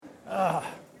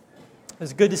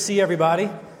It's good to see everybody.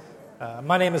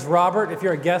 My name is Robert. If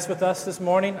you're a guest with us this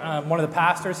morning, I'm one of the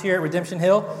pastors here at Redemption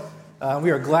Hill.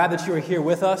 We are glad that you are here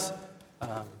with us.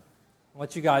 I'll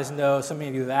let you guys know, some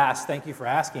of you have asked, thank you for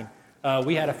asking.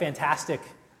 We had a fantastic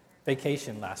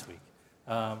vacation last week.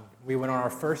 We went on our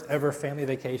first ever family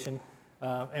vacation,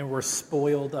 and we're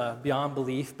spoiled beyond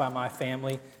belief by my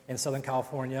family in Southern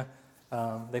California.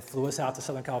 They flew us out to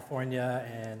Southern California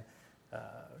and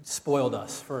spoiled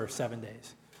us for 7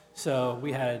 days. So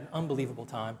we had an unbelievable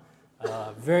time.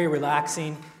 Very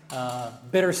relaxing,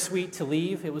 bittersweet to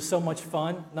leave. It was so much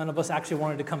fun. None of us actually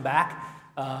wanted to come back,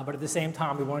 but at the same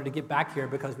time, we wanted to get back here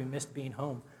because we missed being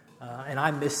home. And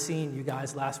I missed seeing you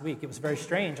guys last week. It was very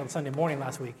strange on Sunday morning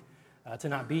last week to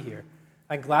not be here.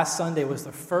 I think last Sunday was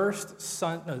the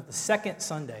second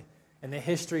Sunday in the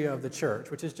history of the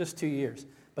church, which is just 2 years,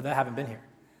 but I haven't been here.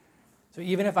 So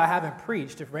even if I haven't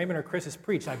preached, if Raymond or Chris has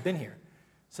preached, I've been here.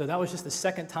 So that was just the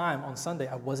second time on Sunday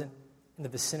I wasn't in the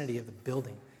vicinity of the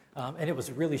building. And it was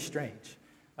really strange.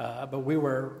 But we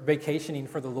were vacationing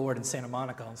for the Lord in Santa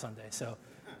Monica on Sunday. So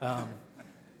I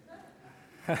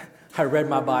read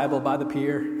my Bible by the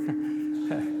pier,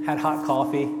 had hot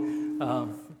coffee,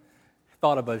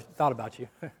 thought about you,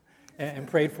 and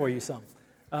prayed for you some.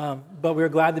 But we were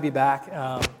glad to be back,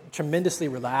 tremendously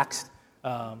relaxed,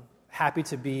 happy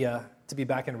to be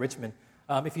back in Richmond.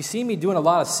 If you see me doing a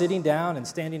lot of sitting down and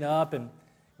standing up and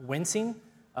wincing,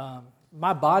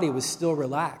 my body was still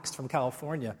relaxed from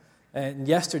California. And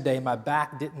yesterday, my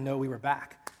back didn't know we were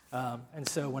back. And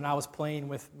so when I was playing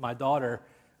with my daughter,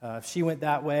 she went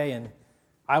that way and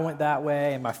I went that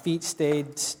way, and my feet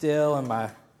stayed still, and my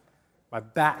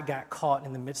back got caught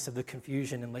in the midst of the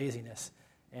confusion and laziness.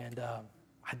 And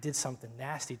I did something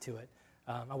nasty to it.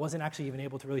 I wasn't actually even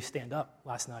able to really stand up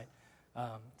last night.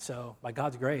 So by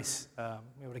God's grace, we were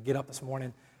able to get up this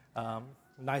morning.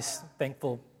 Nice,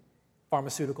 thankful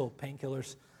pharmaceutical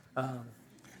painkillers are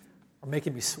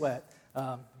making me sweat,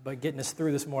 but getting us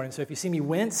through this morning. So if you see me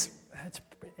wince,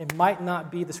 it might not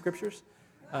be the scriptures.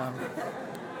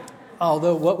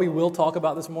 Although what we will talk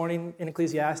about this morning in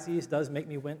Ecclesiastes does make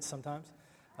me wince sometimes,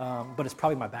 but it's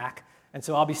probably my back. And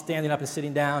so I'll be standing up and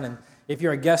sitting down, and if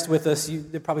you're a guest with us,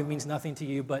 it probably means nothing to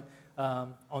you, but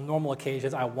on normal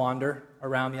occasions, I wander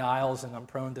around the aisles, and I'm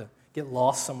prone to get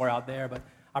lost somewhere out there, but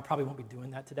I probably won't be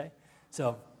doing that today.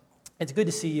 So it's good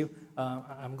to see you.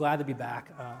 I'm glad to be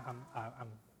back.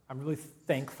 I'm really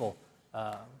thankful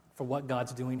for what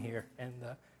God's doing here, and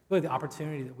really the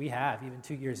opportunity that we have, even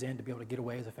 2 years in, to be able to get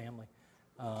away as a family.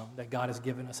 That God has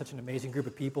given us such an amazing group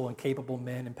of people and capable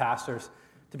men and pastors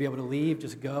to be able to leave,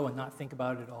 just go, and not think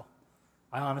about it at all.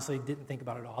 I honestly didn't think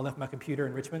about it at all. I left my computer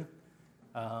in Richmond.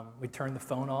 We turned the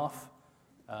phone off.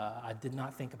 I did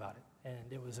not think about it. And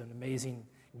it was an amazing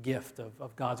gift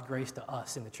of God's grace to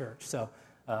us in the church. So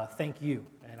thank you.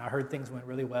 And I heard things went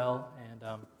really well. And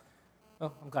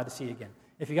I'm glad to see you again.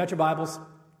 If you got your Bibles,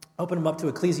 open them up to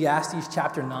Ecclesiastes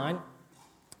chapter 9.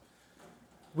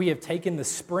 We have taken the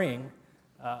spring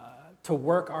to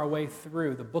work our way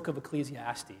through the book of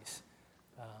Ecclesiastes.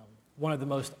 One of the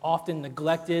most often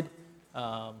neglected,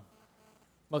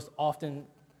 most often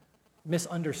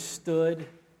misunderstood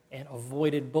and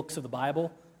avoided books of the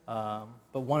Bible,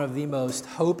 but one of the most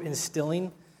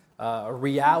hope-instilling,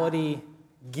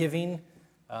 reality-giving,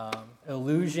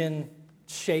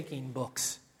 illusion-shaking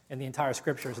books in the entire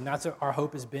Scriptures. And that's what our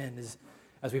hope has been, is,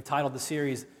 as we've titled the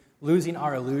series, Losing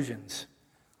Our Illusions.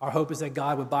 Our hope is that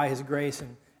God would, by His grace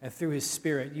and through His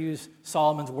Spirit, use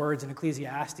Solomon's words in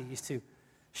Ecclesiastes to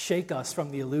shake us from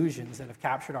the illusions that have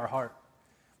captured our heart.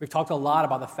 We've talked a lot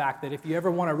about the fact that if you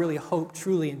ever want to really hope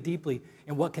truly and deeply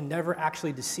in what can never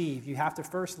actually deceive, you have to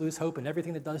first lose hope in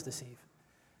everything that does deceive.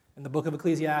 And the book of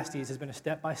Ecclesiastes has been a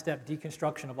step-by-step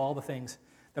deconstruction of all the things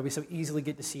that we so easily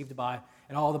get deceived by,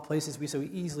 and all the places we so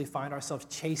easily find ourselves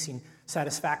chasing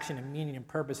satisfaction and meaning and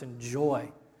purpose and joy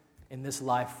in this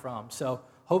life from. So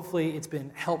hopefully it's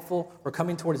been helpful. We're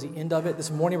coming towards the end of it.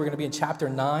 This morning we're going to be in chapter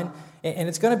 9, and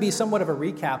it's going to be somewhat of a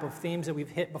recap of themes that we've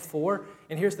hit before.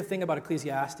 And here's the thing about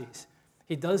Ecclesiastes.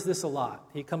 He does this a lot.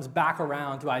 He comes back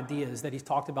around to ideas that he's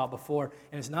talked about before,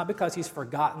 and it's not because he's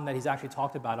forgotten that he's actually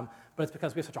talked about them, but it's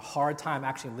because we have such a hard time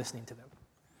actually listening to them.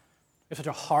 We have such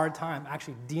a hard time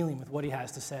actually dealing with what he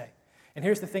has to say. And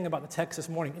here's the thing about the text this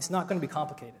morning. It's not going to be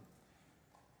complicated.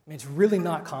 I mean, it's really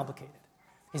not complicated.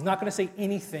 He's not going to say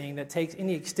anything that takes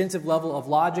any extensive level of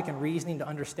logic and reasoning to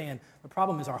understand. The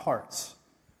problem is our hearts.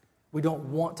 We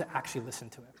don't want to actually listen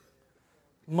to him.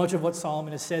 Much of what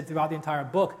Solomon has said throughout the entire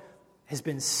book has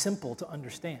been simple to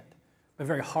understand, but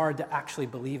very hard to actually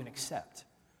believe and accept.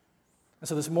 And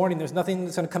so this morning, there's nothing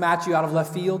that's going to come at you out of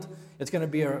left field. It's going to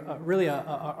be really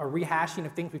a rehashing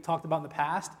of things we've talked about in the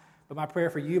past. But my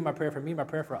prayer for you, my prayer for me, my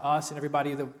prayer for us, and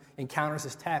everybody that encounters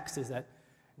this text is that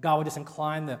God would just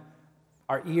incline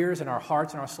our ears and our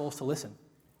hearts and our souls to listen.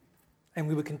 And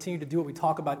we would continue to do what we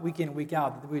talk about week in and week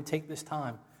out, that we would take this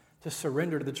time to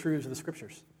surrender to the truths of the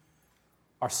Scriptures.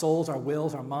 Our souls, our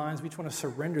wills, our minds, we just want to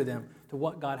surrender them to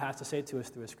what God has to say to us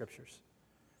through His Scriptures.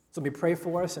 So let me pray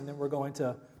for us, and then we're going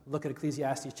to look at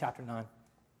Ecclesiastes chapter 9.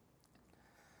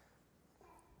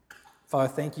 Father,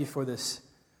 thank you for this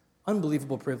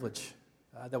unbelievable privilege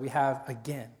that we have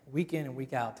again, week in and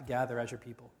week out, to gather as your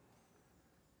people.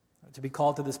 To be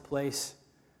called to this place,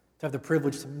 to have the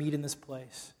privilege to meet in this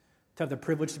place, to have the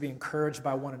privilege to be encouraged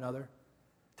by one another,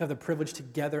 to have the privilege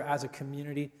together as a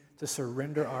community to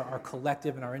surrender our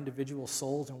collective and our individual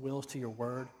souls and wills to your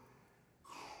word.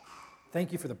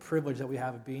 Thank you for the privilege that we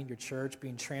have of being your church,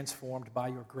 being transformed by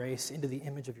your grace into the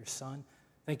image of your Son.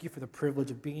 Thank you for the privilege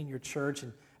of being your church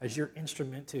and as your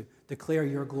instrument to declare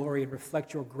your glory and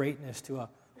reflect your greatness to a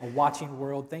watching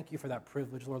world. Thank you for that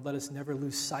privilege, Lord. Let us never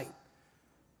lose sight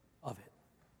of it.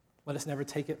 Let us never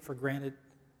take it for granted.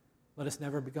 Let us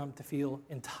never become to feel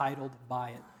entitled by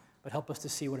it, but help us to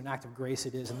see what an act of grace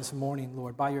it is. And this morning,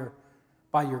 Lord, by your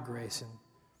grace and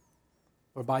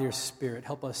Lord, by your Spirit,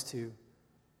 help us to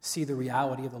see the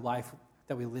reality of the life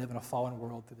that we live in a fallen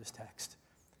world through this text.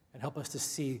 And help us to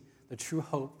see the true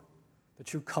hope, the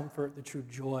true comfort, the true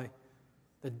joy,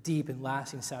 the deep and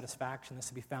lasting satisfaction that's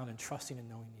to be found in trusting and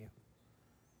knowing you.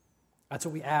 That's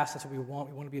what we ask. That's what we want.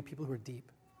 We want to be a people who are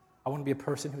deep. I want to be a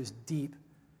person who is deep,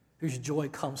 whose joy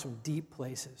comes from deep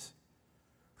places,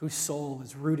 whose soul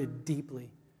is rooted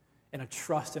deeply in a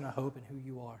trust and a hope in who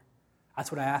you are.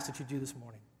 That's what I ask that you do this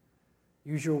morning.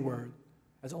 Use your word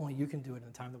as only you can do it in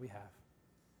the time that we have.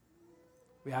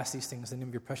 We ask these things in the name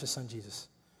of your precious Son, Jesus.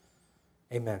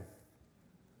 Amen.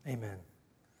 Amen.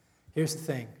 Here's the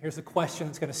thing. Here's the question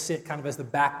that's going to sit kind of as the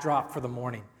backdrop for the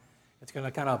morning. It's going to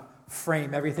kind of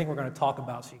frame everything we're going to talk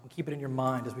about so you can keep it in your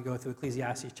mind as we go through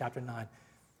Ecclesiastes chapter 9.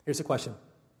 Here's the question.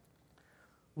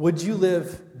 Would you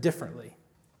live differently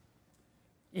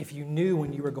if you knew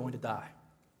when you were going to die?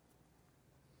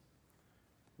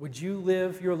 Would you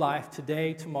live your life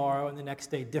today, tomorrow, and the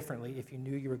next day differently if you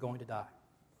knew you were going to die?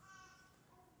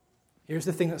 Here's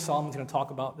the thing that Solomon's going to talk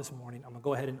about this morning. I'm going to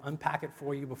go ahead and unpack it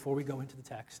for you before we go into the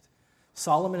text.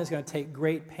 Solomon is going to take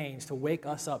great pains to wake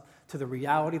us up to the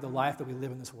reality of the life that we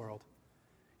live in this world.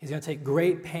 He's going to take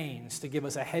great pains to give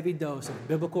us a heavy dose of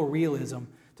biblical realism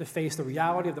to face the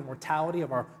reality of the mortality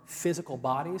of our physical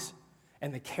bodies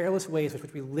and the careless ways with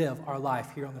which we live our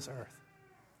life here on this earth.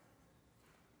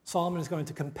 Solomon is going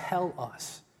to compel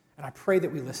us, and I pray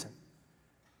that we listen.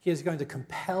 He is going to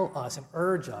compel us and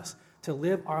urge us to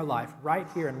live our life right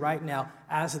here and right now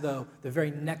as though the very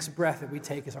next breath that we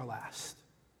take is our last.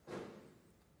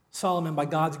 Solomon, by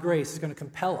God's grace, is going to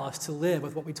compel us to live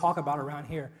with what we talk about around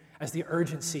here as the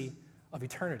urgency of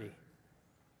eternity.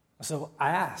 So I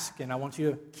ask, and I want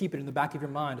you to keep it in the back of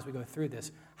your mind as we go through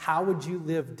this, how would you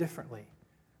live differently?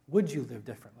 Would you live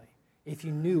differently if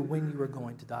you knew when you were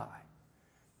going to die?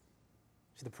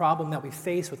 See, the problem that we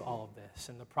face with all of this,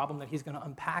 and the problem that he's going to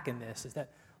unpack in this, is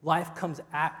that life comes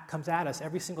at us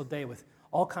every single day with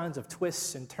all kinds of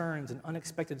twists and turns and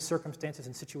unexpected circumstances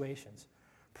and situations,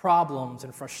 problems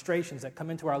and frustrations that come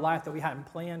into our life that we hadn't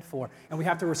planned for, and we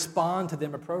have to respond to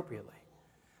them appropriately.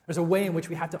 There's a way in which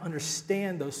we have to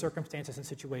understand those circumstances and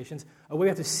situations, a way we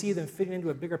have to see them fitting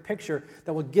into a bigger picture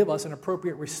that will give us an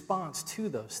appropriate response to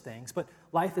those things. But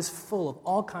life is full of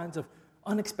all kinds of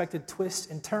unexpected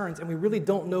twists and turns, and we really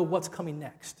don't know what's coming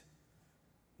next.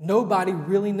 Nobody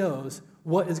really knows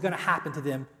what is going to happen to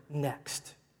them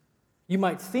next. You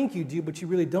might think you do, but you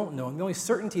really don't know. And the only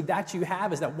certainty that you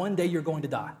have is that one day you're going to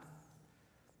die.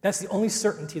 That's the only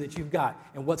certainty that you've got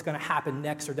in what's going to happen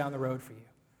next or down the road for you.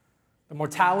 The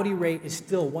mortality rate is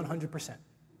still 100%.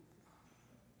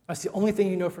 That's the only thing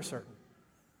you know for certain.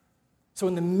 So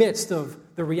in the midst of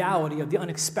the reality of the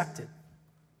unexpected,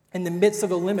 in the midst of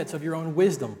the limits of your own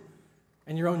wisdom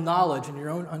and your own knowledge and your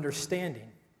own understanding,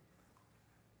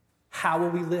 how will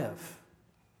we live?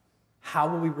 How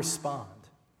will we respond?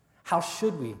 How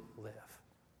should we live?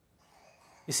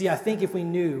 You see, I think if we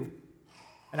knew,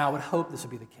 and I would hope this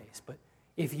would be the case, but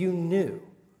if you knew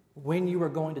when you were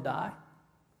going to die,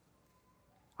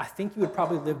 I think you would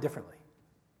probably live differently.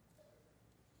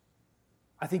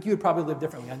 I think you would probably live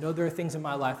differently. I know there are things in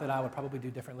my life that I would probably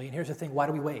do differently. And here's the thing, why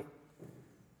do we wait?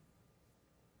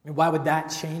 I mean, why would that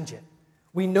change it?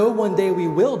 We know one day we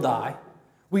will die.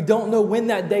 We don't know when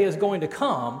that day is going to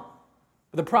come.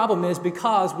 But the problem is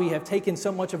because we have taken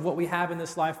so much of what we have in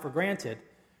this life for granted,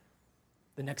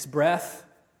 the next breath,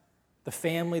 the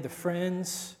family, the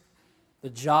friends, the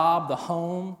job, the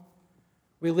home.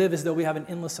 We live as though we have an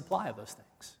endless supply of those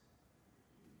things.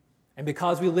 And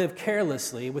because we live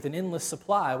carelessly with an endless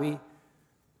supply, we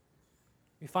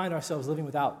find ourselves living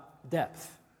without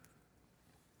depth.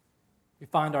 We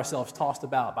find ourselves tossed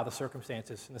about by the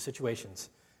circumstances and the situations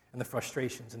and the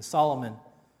frustrations. And Solomon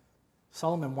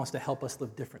wants to help us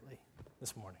live differently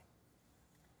this morning.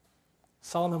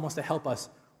 Solomon wants to help us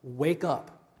wake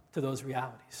up to those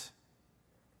realities.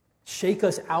 Shake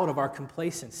us out of our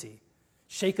complacency.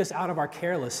 Shake us out of our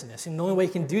carelessness. And the only way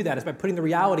he can do that is by putting the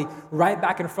reality right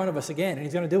back in front of us again, and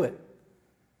he's going to do it.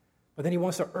 But then he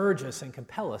wants to urge us and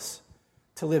compel us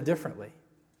to live differently.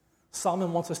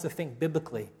 Solomon wants us to think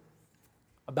biblically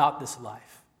about this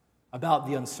life, about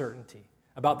the uncertainty,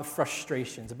 about the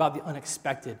frustrations, about the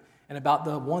unexpected, and about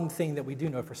the one thing that we do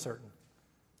know for certain,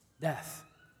 death.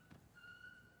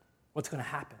 What's going to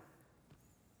happen?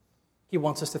 He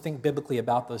wants us to think biblically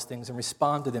about those things and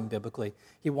respond to them biblically.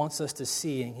 He wants us to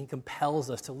see, and he compels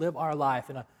us to live our life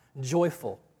in a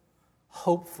joyful,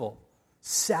 hopeful,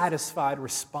 satisfied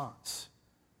response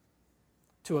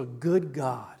to a good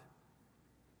God,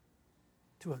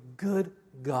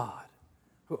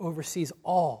 who oversees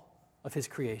all of his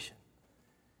creation.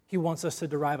 He wants us to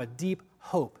derive a deep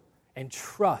hope and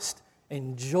trust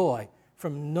and joy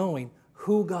from knowing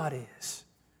who God is,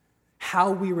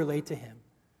 how we relate to him,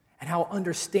 and how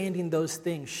understanding those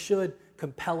things should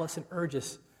compel us and urge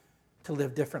us to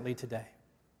live differently today.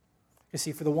 You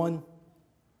see, for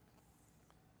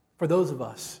those of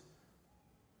us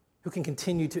who can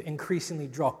continue to increasingly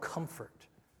draw comfort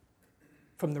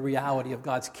from the reality of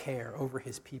God's care over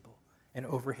his people and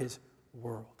over his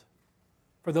world,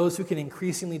 for those who can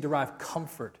increasingly derive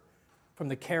comfort from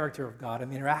the character of God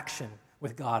and the interaction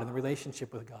with God and the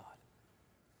relationship with God,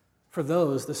 for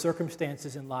those, the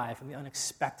circumstances in life and the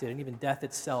unexpected and even death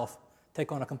itself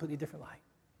take on a completely different light.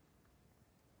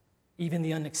 Even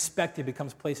the unexpected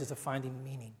becomes places of finding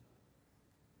meaning.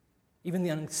 Even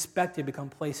the unexpected become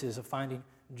places of finding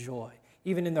joy.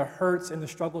 Even in the hurts and the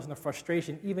struggles and the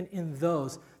frustration, even in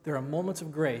those, there are moments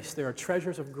of grace, there are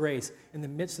treasures of grace in the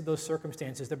midst of those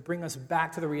circumstances that bring us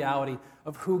back to the reality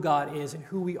of who God is and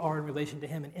who we are in relation to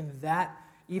him. And in that,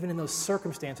 even in those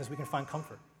circumstances, we can find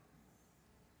comfort.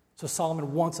 So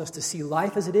Solomon wants us to see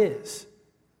life as it is.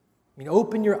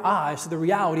 Open your eyes to the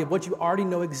reality of what you already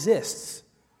know exists,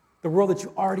 the world that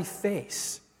you already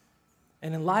face.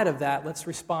 And in light of that, let's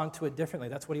respond to it differently.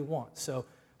 That's what he wants. So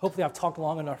hopefully I've talked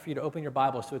long enough for you to open your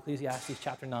Bibles to Ecclesiastes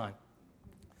chapter 9.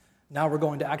 Now we're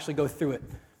going to actually go through it.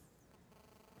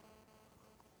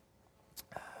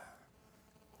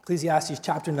 Ecclesiastes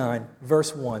chapter 9,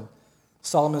 verse 1.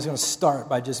 Solomon is going to start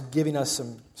by just giving us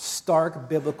some stark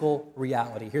biblical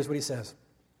reality. Here's what he says.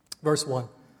 Verse 1.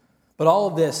 But all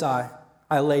of this I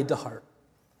laid to heart,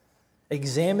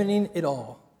 examining it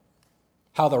all,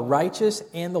 how the righteous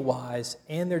and the wise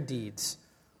and their deeds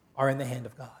are in the hand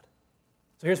of God.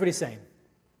 So here's what he's saying.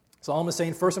 Solomon is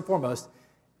saying, first and foremost,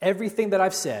 everything that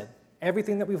I've said,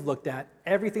 everything that we've looked at,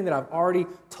 everything that I've already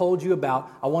told you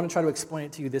about, I want to try to explain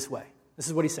it to you this way. This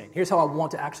is what he's saying. Here's how I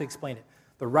want to actually explain it.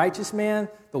 The righteous man,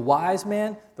 the wise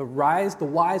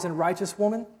and righteous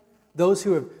woman, those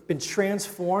who have been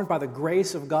transformed by the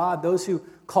grace of God, those who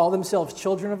call themselves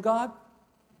children of God,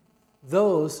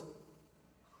 those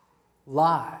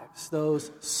lives,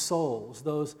 those souls,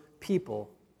 those people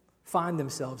find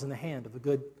themselves in the hand of the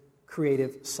good,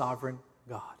 creative, sovereign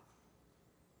God.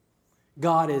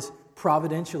 God is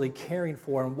providentially caring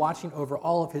for and watching over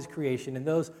all of his creation, and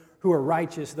those who are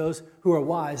righteous, those who are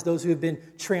wise, those who have been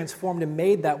transformed and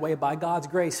made that way by God's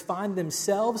grace find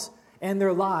themselves and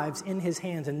their lives in his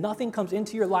hands. And nothing comes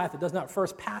into your life that does not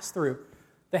first pass through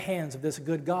the hands of this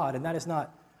good God. And that is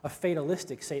not a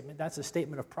fatalistic statement. That's a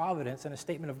statement of providence and a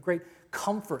statement of great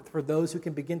comfort for those who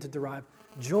can begin to derive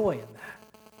joy in that.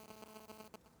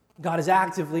 God is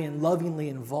actively and lovingly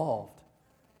involved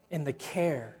in the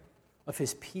care of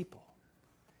his people.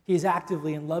 He is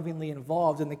actively and lovingly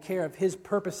involved in the care of his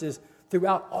purposes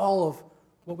throughout all of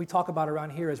what we talk about around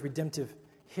here as redemptive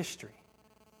history.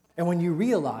 And when you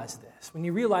realize this, when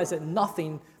you realize that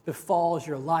nothing befalls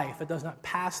your life that does not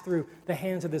pass through the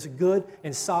hands of this good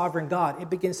and sovereign God, it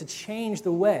begins to change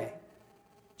the way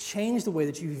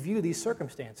that you view these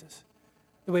circumstances,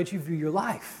 the way that you view your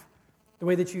life, the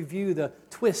way that you view the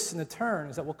twists and the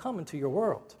turns that will come into your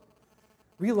world.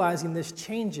 Realizing this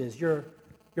changes your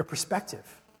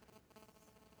perspective.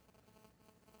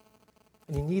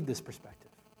 And you need this perspective.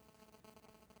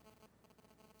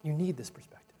 You need this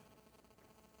perspective.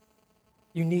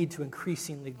 You need to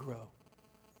increasingly grow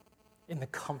in the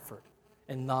comfort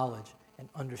and knowledge and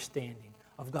understanding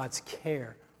of God's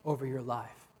care over your life.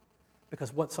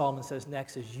 Because what Solomon says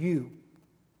next is you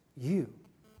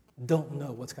don't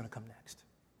know what's going to come next.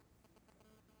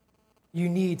 You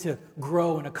need to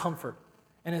grow in a comfort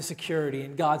and a security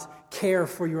in God's care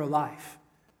for your life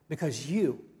because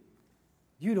you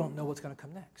don't know what's going to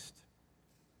come next.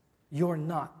 You're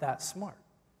not that smart.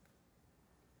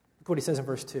 Look what he says in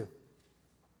verse 2,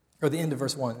 or the end of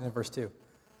verse 1 and in verse 2.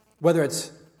 Whether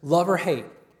it's love or hate,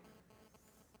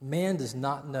 man does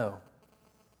not know.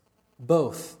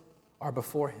 Both are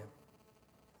before him.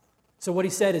 So what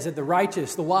he said is that the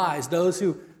righteous, the wise, those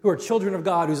who are children of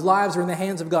God, whose lives are in the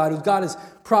hands of God, whose God is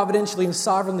providentially and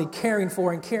sovereignly caring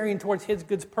for and carrying towards his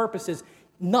good purposes,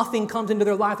 nothing comes into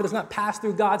their life that does not pass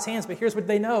through God's hands. But here's what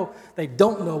they know. They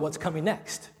don't know what's coming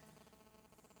next.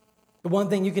 The one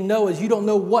thing you can know is you don't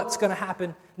know what's going to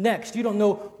happen next. You don't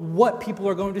know what people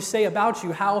are going to say about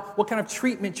you, what kind of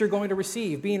treatment you're going to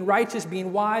receive. Being righteous,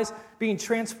 being wise, being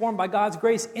transformed by God's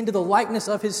grace into the likeness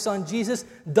of his Son Jesus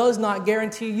does not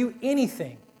guarantee you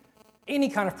anything, any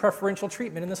kind of preferential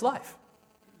treatment in this life.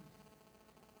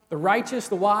 The righteous,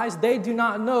 the wise, they do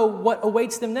not know what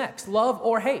awaits them next, love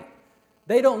or hate.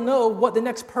 They don't know what the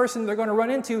next person they're going to run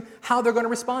into, how they're going to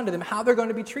respond to them, how they're going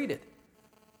to be treated.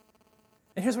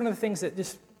 And here's one of the things that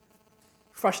just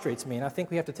frustrates me, and I think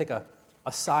we have to take a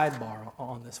sidebar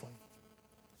on this one.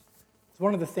 It's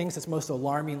one of the things that's most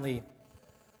alarmingly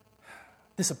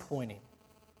disappointing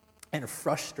and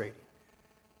frustrating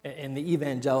in the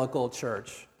evangelical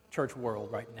church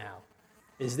world right now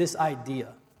is this idea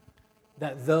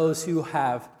that those who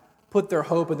have put their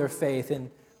hope and their faith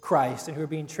in Christ and who are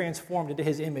being transformed into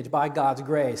his image by God's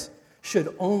grace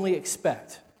should only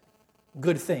expect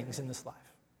good things in this life.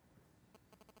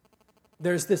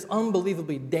 There's this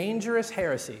unbelievably dangerous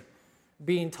heresy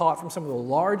being taught from some of the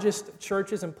largest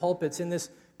churches and pulpits in this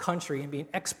country and being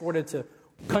exported to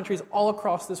countries all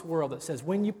across this world that says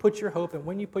when you put your hope and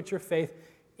when you put your faith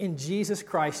in Jesus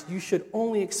Christ, you should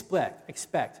only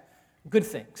expect good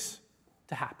things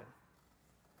to happen.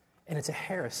 And it's a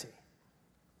heresy.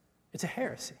 It's a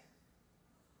heresy.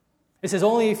 It says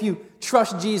only if you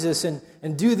trust Jesus and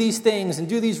do these things and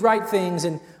do these right things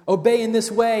and obey in this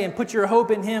way and put your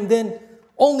hope in him, then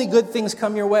only good things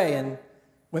come your way. And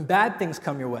when bad things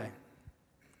come your way,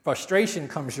 frustration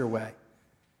comes your way,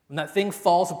 when that thing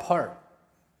falls apart,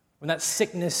 when that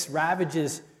sickness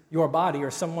ravages your body or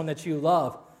someone that you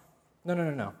love,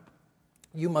 no.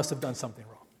 You must have done something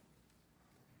wrong.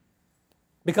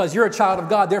 Because you're a child of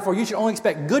God, therefore you should only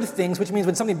expect good things, which means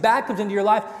when something bad comes into your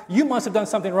life, you must have done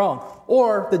something wrong.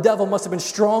 Or the devil must have been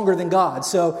stronger than God.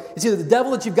 So it's either the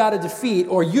devil that you've got to defeat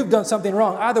or you've done something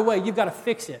wrong. Either way, you've got to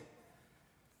fix it.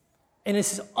 And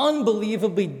it's this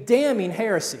unbelievably damning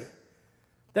heresy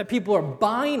that people are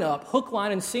buying up hook,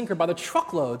 line, and sinker by the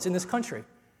truckloads in this country.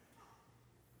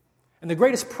 And the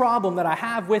greatest problem that I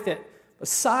have with it,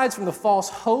 aside from the false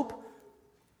hope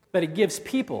that it gives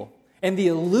people and the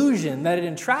illusion that it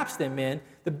entraps them in,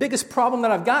 the biggest problem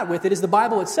that I've got with it is the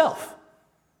Bible itself.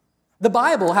 The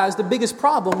Bible has the biggest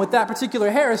problem with that particular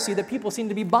heresy that people seem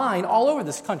to be buying all over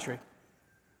this country.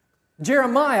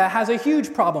 Jeremiah has a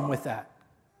huge problem with that.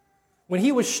 When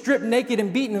he was stripped naked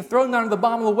and beaten and thrown down to the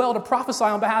bottom of the well to prophesy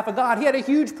on behalf of God, he had a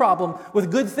huge problem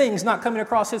with good things not coming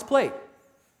across his plate.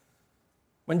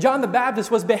 When John the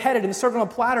Baptist was beheaded and served on a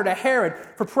platter to Herod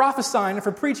for prophesying and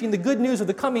for preaching the good news of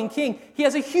the coming king, he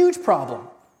has a huge problem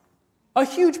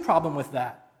with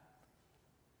that.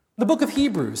 The book of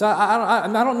Hebrews, I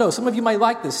don't know, some of you might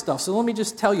like this stuff, so let me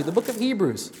just tell you. The book of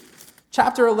Hebrews,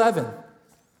 chapter 11,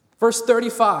 verse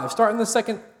 35, starting the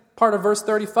second part of verse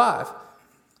 35,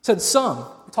 said some,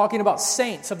 talking about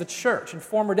saints of the church in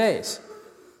former days,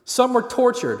 some were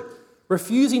tortured,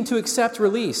 refusing to accept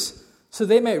release, so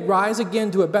they may rise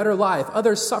again to a better life.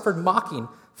 Others suffered mocking,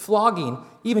 flogging,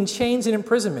 even chains and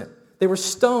imprisonment. They were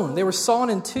stoned. They were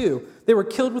sawn in two. They were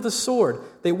killed with a sword.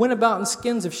 They went about in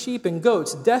skins of sheep and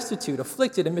goats, destitute,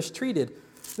 afflicted, and mistreated.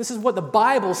 This is what the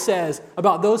Bible says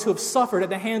about those who have suffered at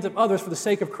the hands of others for the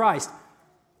sake of Christ.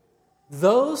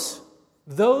 Those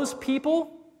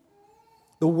people,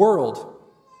 the world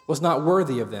was not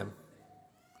worthy of them.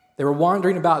 They were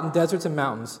wandering about in deserts and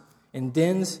mountains, in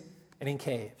dens and in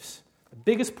caves. The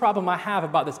biggest problem I have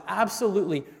about this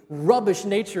absolutely rubbish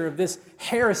nature of this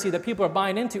heresy that people are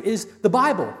buying into is the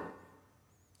Bible.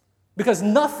 Because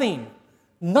nothing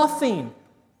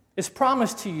is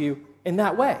promised to you in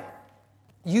that way.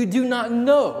 You do not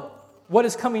know what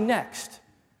is coming next,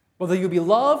 whether you'll be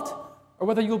loved or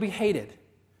whether you'll be hated.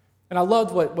 And I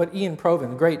loved what Ian Provan,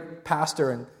 the great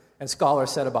pastor and scholar,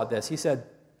 said about this. He said,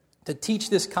 to teach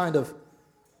this kind of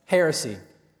heresy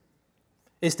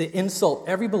is to insult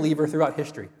every believer throughout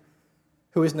history.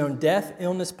 who has known death,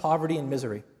 illness, poverty, and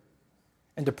misery.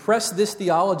 And to press this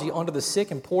theology onto the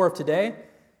sick and poor of today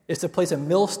is to place a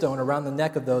millstone around the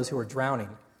neck of those who are drowning,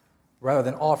 rather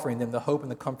than offering them the hope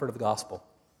and the comfort of the gospel.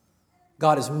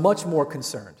 God is much more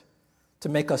concerned to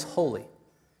make us holy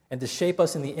and to shape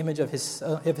us in the image of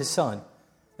his Son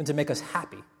than to make us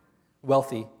happy,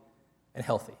 wealthy, and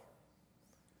healthy.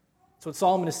 So what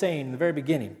Solomon is saying in the very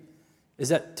beginning is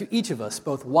that to each of us,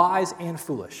 both wise and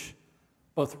foolish,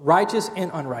 both righteous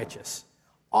and unrighteous,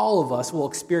 all of us will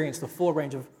experience the full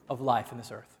range of life in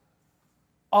this earth.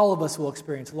 All of us will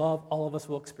experience love. All of us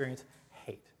will experience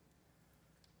hate.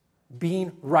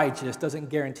 Being righteous doesn't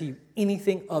guarantee you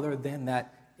anything other than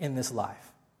that in this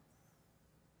life.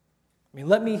 I mean,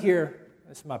 let me hear,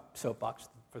 this is my soapbox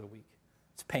for the week.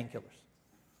 It's painkillers.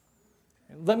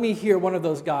 Let me hear one of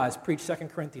those guys preach 2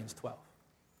 Corinthians 12.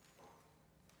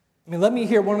 I mean, let me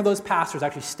hear one of those pastors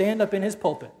actually stand up in his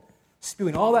pulpit,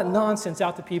 spewing all that nonsense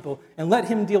out to people, and let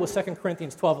him deal with 2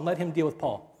 Corinthians 12 and let him deal with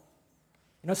Paul.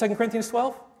 You know 2 Corinthians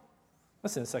 12?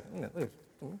 Listen a second. We're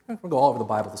going to go all over the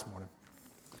Bible this morning.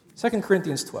 2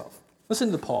 Corinthians 12.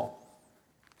 Listen to Paul.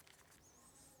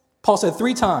 Paul said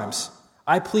 3 times,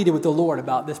 I pleaded with the Lord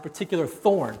about this particular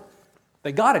thorn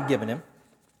that God had given him,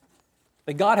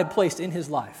 that God had placed in his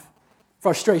life.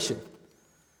 Frustration.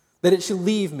 That it should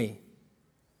leave me.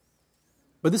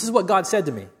 But this is what God said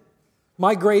to me.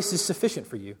 My grace is sufficient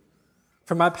for you,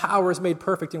 for my power is made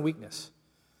perfect in weakness.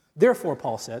 Therefore,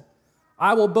 Paul said,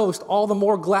 I will boast all the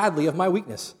more gladly of my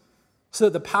weakness, so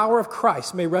that the power of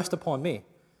Christ may rest upon me.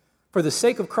 For the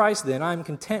sake of Christ, then, I am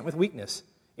content with weakness,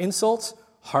 insults,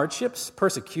 hardships,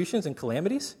 persecutions, and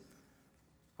calamities.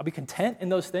 I'll be content in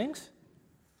those things.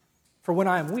 For when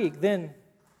I am weak, then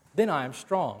I am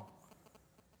strong.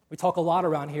 We talk a lot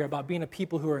around here about being a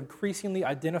people who are increasingly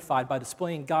identified by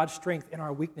displaying God's strength in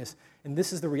our weakness, and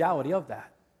this is the reality of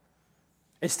that.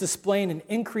 It's displaying an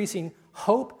increasing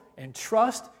hope and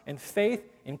trust and faith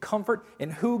and comfort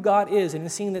in who God is, and in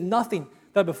seeing that nothing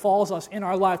that befalls us in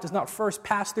our life does not first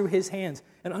pass through his hands,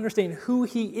 and understanding who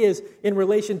he is in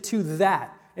relation to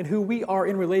that and who we are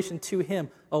in relation to him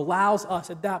allows us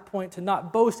at that point to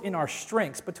not boast in our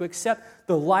strengths, but to accept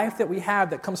the life that we have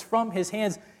that comes from his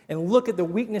hands and look at the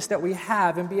weakness that we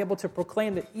have and be able to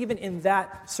proclaim that even in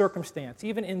that circumstance,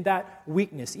 even in that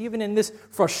weakness, even in this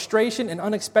frustration and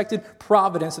unexpected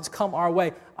providence that's come our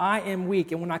way, I am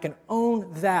weak. And when I can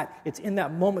own that, it's in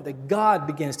that moment that God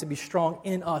begins to be strong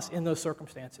in us in those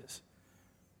circumstances.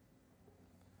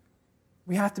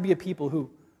 We have to be a people who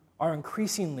are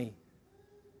increasingly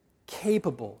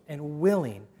capable and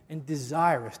willing and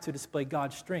desirous to display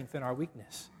God's strength in our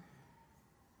weakness.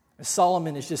 And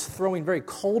Solomon is just throwing very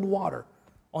cold water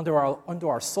onto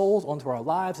our souls, onto our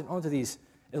lives, and onto these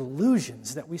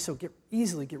illusions that we so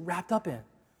easily get wrapped up in.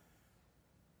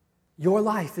 Your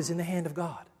life is in the hand of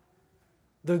God,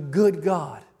 the good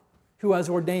God who has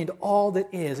ordained all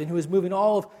that is and who is moving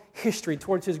all of history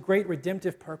towards his great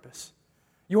redemptive purpose.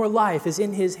 Your life is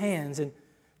in his hands, and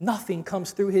nothing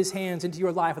comes through his hands into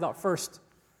your life without first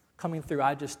coming through.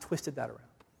 I just twisted that around.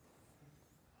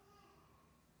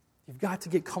 You've got to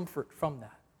get comfort from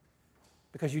that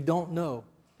because you don't know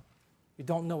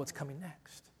what's coming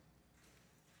next.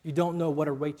 You don't know what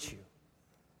awaits you.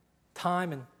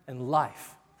 Time and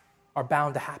life are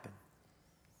bound to happen.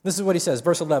 This is what he says,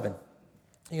 verse 11.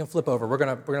 You can flip over. We're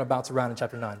gonna bounce around in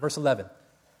chapter 9. Verse 11.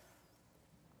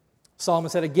 Solomon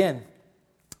said again,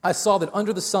 I saw that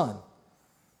under the sun,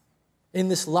 in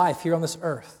this life here on this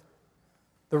earth,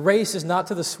 the race is not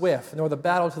to the swift, nor the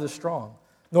battle to the strong,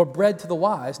 nor bread to the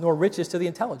wise, nor riches to the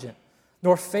intelligent,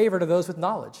 nor favor to those with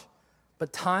knowledge.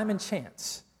 But time and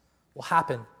chance will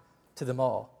happen to them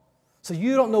all. So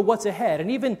you don't know what's ahead. And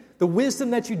even the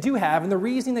wisdom that you do have, and the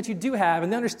reasoning that you do have,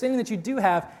 and the understanding that you do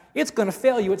have, it's going to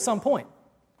fail you at some point.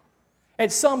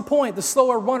 At some point, the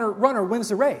slower runner wins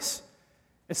the race.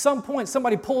 At some point,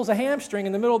 somebody pulls a hamstring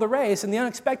in the middle of the race, and the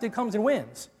unexpected comes and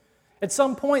wins. At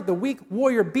some point, the weak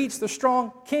warrior beats the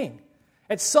strong king.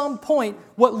 At some point,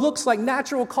 what looks like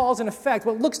natural cause and effect,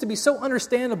 what looks to be so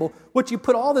understandable, what you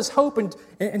put all this hope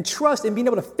and trust in being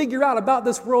able to figure out about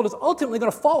this world is ultimately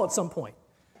going to fall at some point.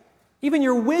 Even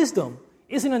your wisdom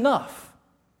isn't enough.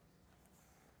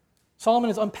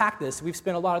 Solomon has unpacked this. We've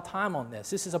spent a lot of time on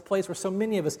this. This is a place where so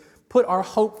many of us put our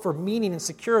hope for meaning and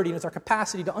security, and it's our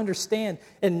capacity to understand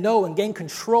and know and gain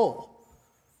control,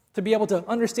 to be able to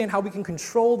understand how we can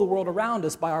control the world around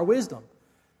us by our wisdom.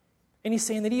 And he's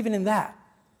saying that even in that,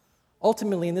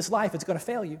 ultimately in this life, it's going to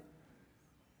fail you.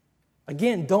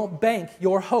 Again, don't bank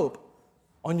your hope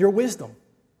on your wisdom,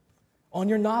 on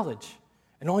your knowledge,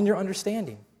 and on your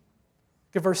understanding.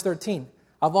 Look at verse 13.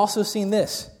 I've also seen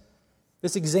this,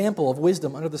 this example of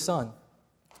wisdom under the sun.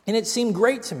 And it seemed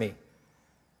great to me.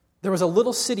 There was a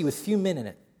little city with few men in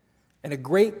it, and a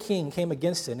great king came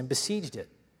against it and besieged it,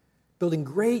 building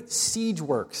great siege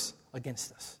works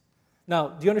against us. Now,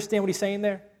 do you understand what he's saying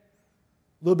there?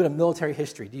 A little bit of military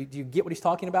history. Do you get what he's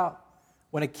talking about?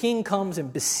 When a king comes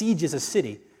and besieges a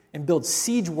city and builds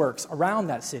siege works around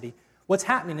that city, what's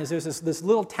happening is there's this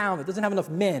little town that doesn't have enough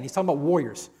men. He's talking about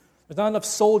warriors. There's not enough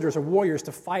soldiers or warriors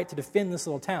to fight to defend this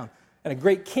little town. And a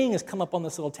great king has come up on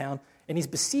this little town, and he's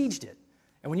besieged it.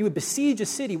 And when you would besiege a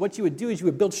city, what you would do is you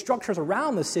would build structures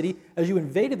around the city as you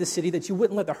invaded the city that you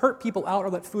wouldn't let the hurt people out or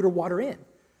let food or water in.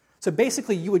 So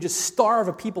basically, you would just starve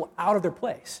a people out of their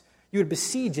place. You would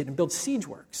besiege it and build siege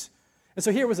works. And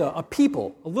so here was a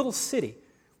people, a little city,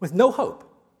 with no hope,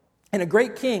 and a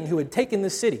great king who had taken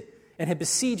this city and had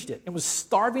besieged it and was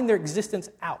starving their existence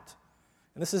out.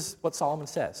 And this is what Solomon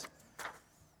says.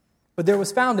 But there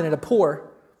was found in it a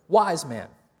poor, wise man,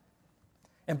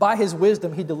 and by his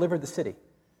wisdom he delivered the city.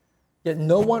 Yet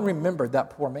no one remembered that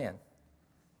poor man.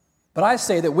 But I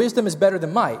say that wisdom is better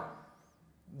than might,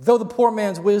 though the poor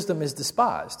man's wisdom is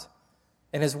despised,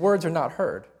 and his words are not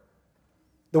heard.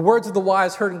 The words of the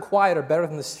wise heard in quiet are better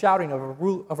than the shouting of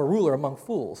a ruler among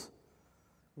fools.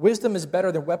 Wisdom is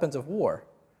better than weapons of war,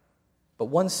 but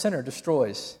one sinner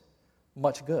destroys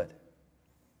much good.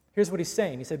 Here's what he's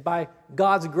saying. He said, by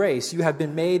God's grace, you have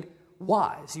been made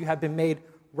wise. You have been made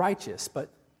righteous, but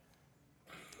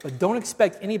don't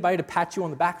expect anybody to pat you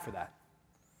on the back for that.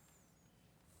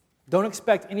 Don't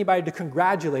expect anybody to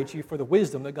congratulate you for the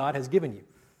wisdom that God has given you.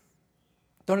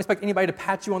 Don't expect anybody to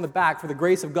pat you on the back for the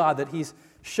grace of God that he's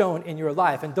shown in your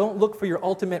life. And don't look for your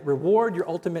ultimate reward, your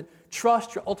ultimate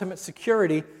trust, your ultimate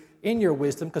security in your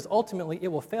wisdom, because ultimately it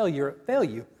will fail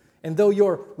you. And though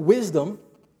your wisdom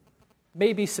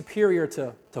may be superior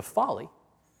to folly,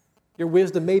 your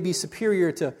wisdom may be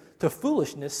superior to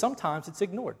foolishness, sometimes it's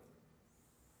ignored.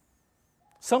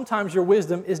 Sometimes your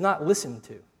wisdom is not listened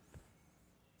to.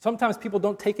 Sometimes people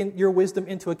don't take your wisdom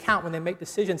into account when they make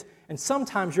decisions, and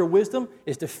sometimes your wisdom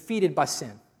is defeated by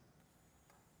sin.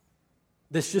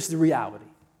 This is just the reality.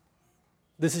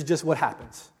 This is just what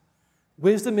happens.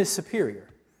 Wisdom is superior,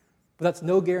 but that's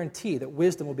no guarantee that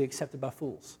wisdom will be accepted by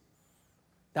fools.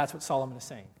 That's what Solomon is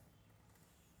saying.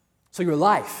 So your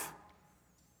life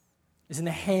is in the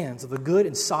hands of the good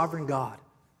and sovereign God.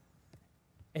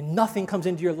 And nothing comes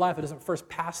into your life that doesn't first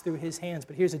pass through his hands.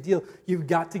 But here's the deal. You've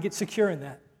got to get secure in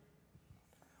that.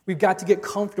 We've got to get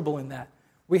comfortable in that.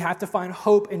 We have to find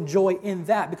hope and joy in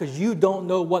that because you don't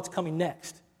know what's coming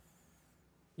next.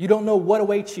 You don't know what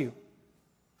awaits you.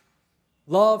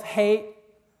 Love, hate,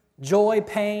 joy,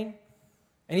 pain,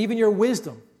 and even your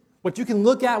wisdom. What you can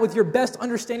look at with your best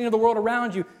understanding of the world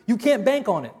around you, you can't bank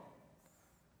on it.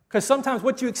 Because sometimes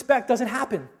what you expect doesn't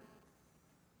happen.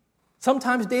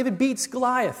 Sometimes David beats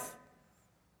Goliath.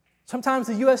 Sometimes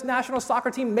the U.S. national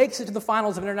soccer team makes it to the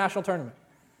finals of an international tournament.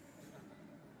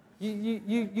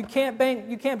 You can't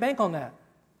bank on that.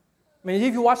 I mean,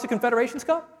 have you watched the Confederations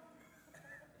Cup?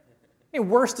 The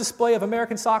worst display of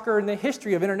American soccer in the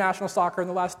history of international soccer in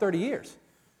the last 30 years.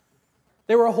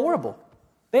 They were horrible.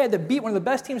 They had to beat one of the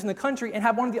best teams in the country and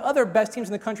have one of the other best teams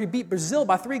in the country beat Brazil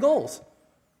by 3 goals.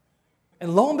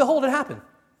 And lo and behold, it happened.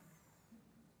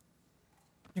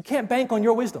 You can't bank on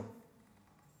your wisdom.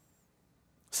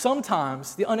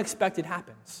 Sometimes the unexpected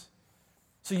happens.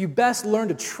 So you best learn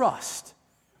to trust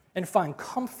and find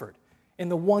comfort in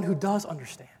the one who does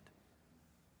understand.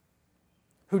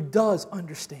 Who does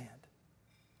understand.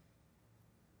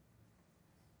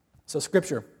 So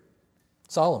Scripture,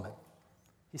 Solomon,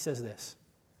 he says this.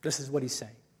 This is what he's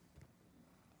saying.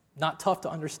 Not tough to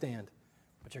understand,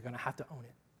 but you're going to have to own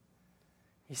it.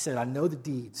 He said, I know the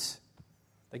deeds,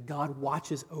 that God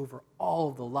watches over all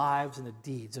of the lives and the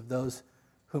deeds of those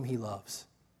whom he loves.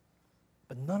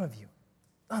 But none of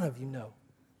you know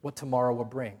what tomorrow will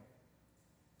bring.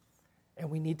 And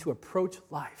we need to approach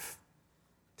life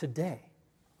today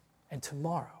and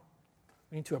tomorrow.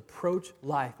 We need to approach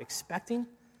life expecting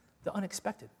the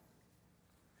unexpected.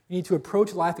 You need to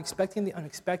approach life expecting the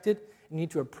unexpected. You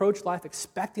need to approach life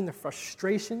expecting the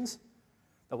frustrations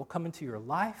that will come into your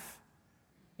life.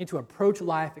 You need to approach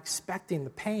life expecting the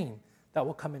pain that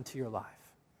will come into your life.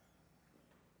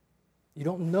 You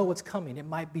don't know what's coming. It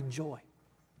might be joy.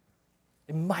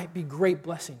 It might be great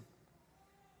blessing.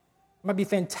 It might be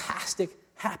fantastic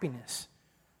happiness.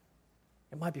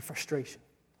 It might be frustration.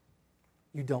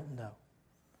 You don't know.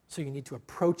 So you need to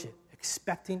approach it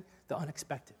expecting the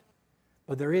unexpected.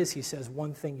 But there is, he says,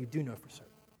 one thing you do know for certain.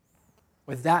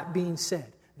 With that being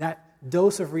said, that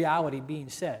dose of reality being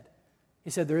said, he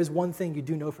said there is one thing you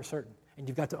do know for certain, and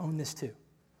you've got to own this too.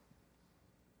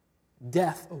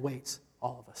 Death awaits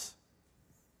all of us.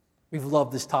 We've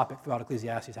loved this topic throughout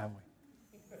Ecclesiastes, haven't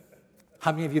we?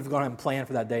 How many of you have gone and planned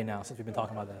for that day now since we've been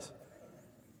talking about this?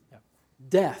 Yeah.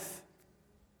 Death.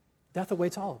 Death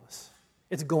awaits all of us.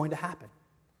 It's going to happen.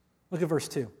 Look at verse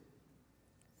 2.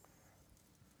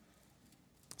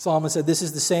 Solomon said, "This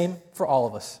is the same for all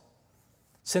of us.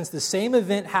 Since the same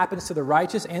event happens to the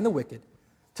righteous and the wicked,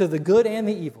 to the good and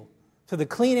the evil, to the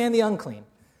clean and the unclean,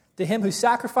 to him who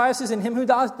sacrifices and him who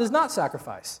does not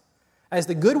sacrifice. As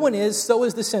the good one is, so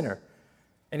is the sinner.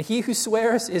 And he who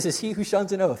swears is as he who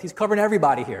shuns an oath." He's covering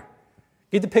everybody here.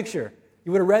 Get the picture.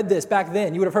 You would have read this back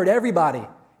then. You would have heard everybody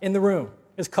in the room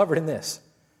is covered in this.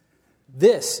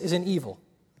 This is an evil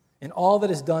in all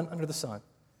that is done under the sun,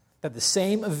 that the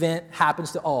same event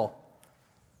happens to all.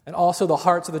 And also the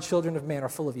hearts of the children of man are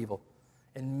full of evil,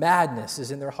 and madness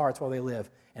is in their hearts while they live.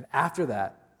 And after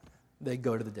that, they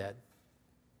go to the dead.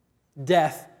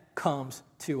 Death comes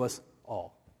to us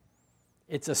all.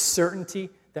 It's a certainty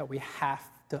that we have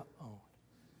to own.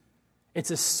 It's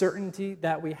a certainty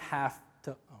that we have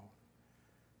to own.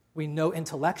 We know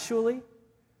intellectually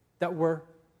that we're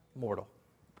mortal.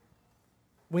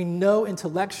 We know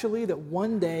intellectually that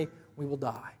one day we will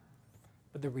die.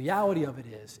 But the reality of it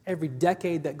is, every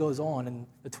decade that goes on in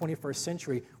the 21st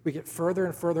century, we get further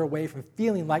and further away from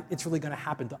feeling like it's really going to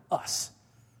happen to us.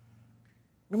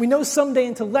 And we know someday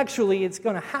intellectually it's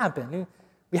going to happen.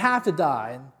 We have to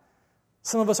die. And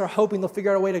some of us are hoping they'll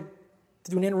figure out a way to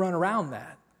do an end run around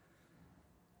that.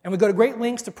 And we go to great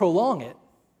lengths to prolong it,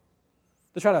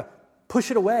 to try to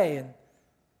push it away and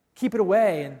keep it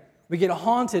away. And we get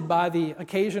haunted by the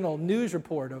occasional news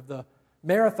report of the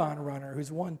marathon runner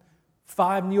who's won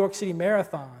 5 New York City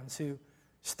marathons, who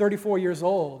is 34 years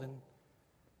old and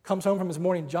comes home from his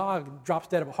morning jog and drops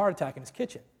dead of a heart attack in his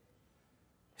kitchen.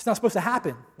 It's not supposed to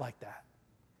happen like that.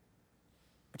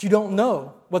 But you don't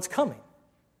know what's coming.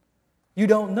 You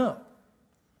don't know.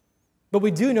 But we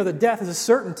do know that death is a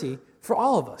certainty for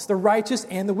all of us, the righteous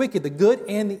and the wicked, the good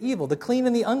and the evil, the clean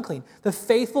and the unclean, the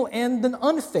faithful and the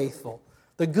unfaithful,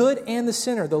 the good and the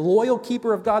sinner, the loyal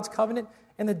keeper of God's covenant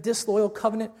and the disloyal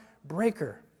covenant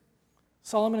breaker.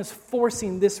 Solomon is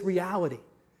forcing this reality.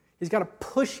 He's got to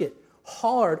push it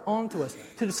hard onto us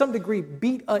to some degree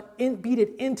beat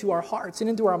it into our hearts and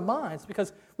into our minds,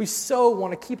 because we so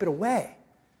want to keep it away.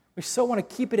 We so want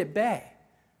to keep it at bay.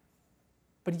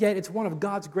 But yet it's one of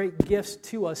God's great gifts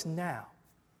to us now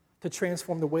to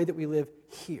transform the way that we live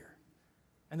here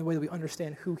and the way that we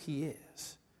understand who He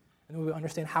is and the way we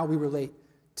understand how we relate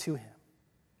to Him.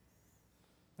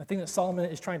 The thing that Solomon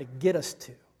is trying to get us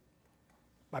to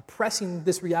by pressing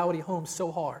this reality home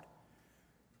so hard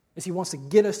is he wants to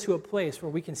get us to a place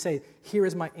where we can say, here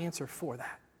is my answer for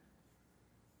that.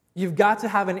 You've got to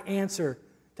have an answer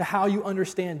to how you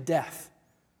understand death.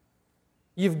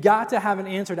 You've got to have an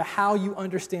answer to how you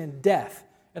understand death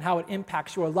and how it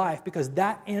impacts your life, because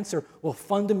that answer will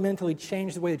fundamentally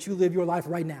change the way that you live your life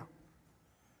right now.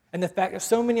 And the fact that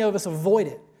so many of us avoid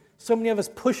it, so many of us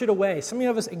push it away, so many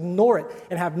of us ignore it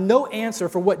and have no answer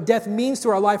for what death means to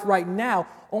our life right now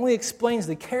only explains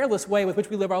the careless way with which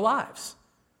we live our lives.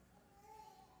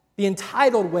 The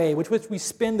entitled way with which we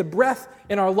spend the breath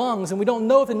in our lungs and we don't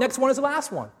know if the next one is the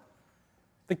last one.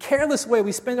 The careless way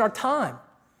we spend our time.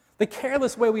 The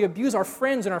careless way we abuse our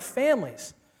friends and our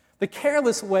families. The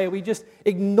careless way we just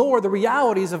ignore the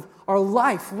realities of our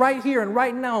life right here and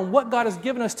right now and what God has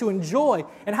given us to enjoy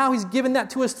and how He's given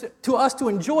that to us to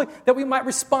enjoy, that we might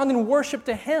respond in worship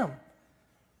to Him.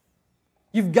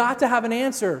 You've got to have an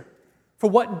answer for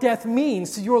what death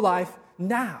means to your life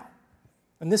now.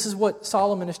 And this is what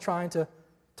Solomon is trying to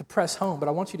press home. But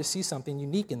I want you to see something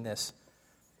unique in this.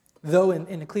 Though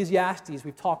in Ecclesiastes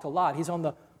we've talked a lot, he's on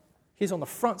the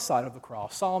front side of the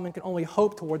cross. Solomon can only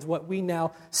hope towards what we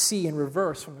now see in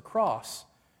reverse from the cross.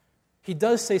 He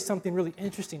does say something really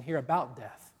interesting here about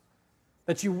death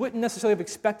that you wouldn't necessarily have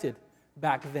expected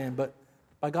back then, but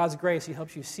by God's grace, He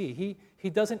helps you see. He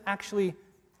doesn't actually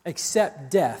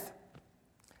accept death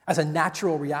as a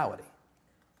natural reality.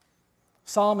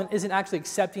 Solomon isn't actually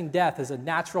accepting death as a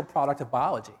natural product of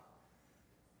biology.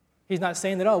 He's not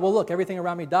saying that, oh, well, look, everything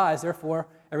around me dies, therefore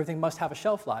everything must have a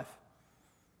shelf life.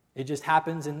 It just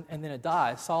happens and then it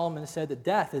dies. Solomon said that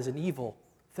death is an evil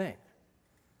thing.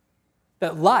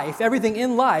 That life, everything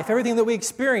that we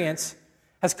experience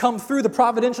has come through the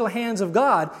providential hands of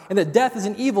God, and that death is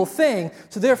an evil thing.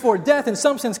 So therefore, death in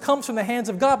some sense comes from the hands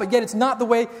of God, but yet it's not the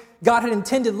way God had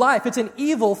intended life. It's an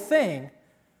evil thing.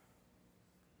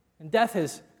 And death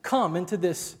has come into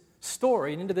this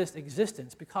story and into this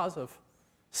existence because of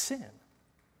sin.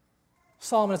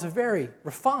 Solomon has a very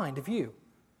refined view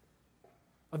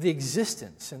of the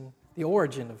existence and the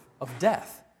origin of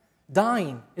death.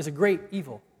 Dying is a great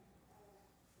evil.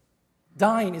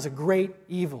 Dying is a great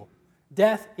evil.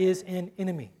 Death is an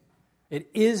enemy. It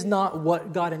is not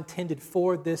what God intended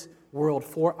for this world,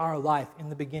 for our life in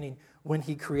the beginning when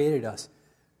He created us.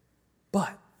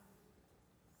 But,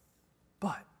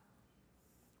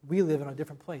 we live in a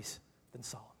different place than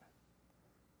Solomon.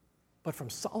 But from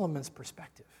Solomon's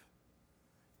perspective,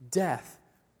 death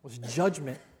was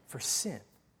judgment for sin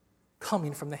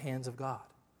coming from the hands of God.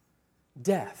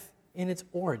 Death, in its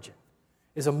origin,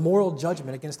 is a moral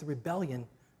judgment against the rebellion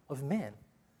of men.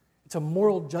 It's a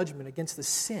moral judgment against the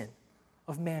sin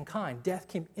of mankind. Death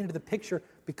came into the picture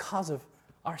because of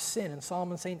our sin. And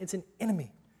Solomon's saying it's an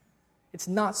enemy. It's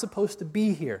not supposed to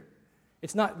be here.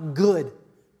 It's not good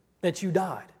that you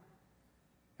died.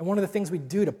 And one of the things we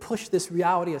do to push this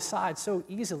reality aside so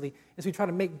easily is we try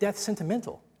to make death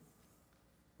sentimental.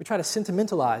 We try to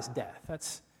sentimentalize death.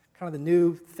 That's kind of the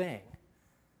new thing.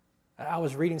 I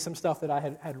was reading some stuff that I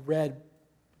had read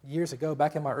years ago,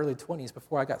 back in my early 20s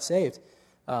before I got saved.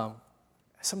 Some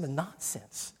of the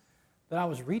nonsense that I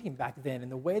was reading back then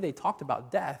and the way they talked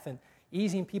about death and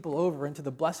easing people over into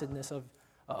the blessedness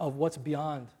of what's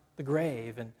beyond the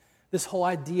grave, and this whole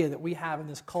idea that we have in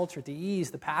this culture to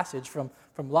ease the passage from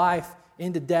life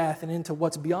into death and into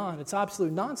what's beyond. It's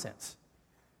absolute nonsense.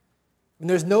 And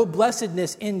there's no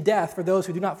blessedness in death for those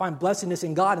who do not find blessedness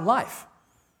in God in life.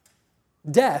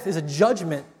 Death is a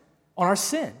judgment on our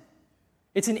sin.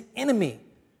 It's an enemy.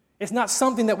 It's not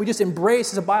something that we just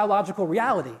embrace as a biological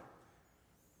reality.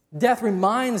 Death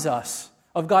reminds us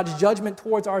of God's judgment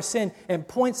towards our sin and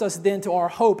points us then to our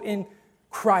hope in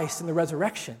Christ and the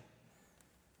resurrection.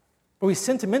 But we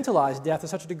sentimentalize death to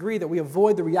such a degree that we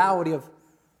avoid the reality of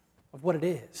what it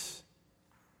is.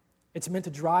 It's meant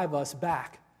to drive us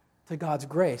back to God's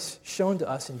grace shown to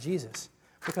us in Jesus,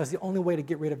 because the only way to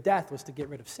get rid of death was to get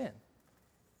rid of sin.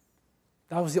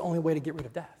 That was the only way to get rid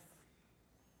of death.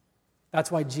 That's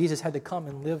why Jesus had to come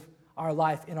and live our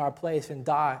life in our place and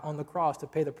die on the cross to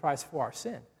pay the price for our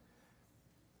sin.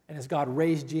 And as God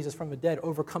raised Jesus from the dead,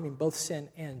 overcoming both sin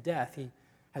and death, He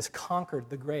has conquered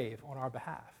the grave on our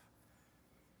behalf.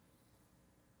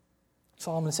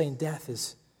 Solomon's saying death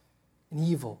is an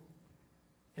evil.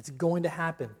 It's going to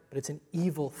happen, but it's an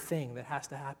evil thing that has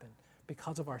to happen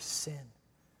because of our sin.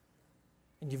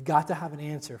 And you've got to have an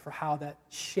answer for how that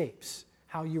shapes,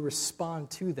 how you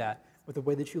respond to that with the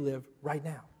way that you live right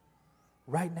now.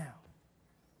 Right now.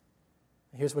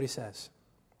 And here's what he says.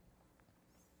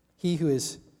 He who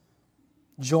is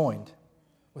joined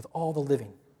with all the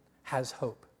living has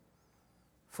hope,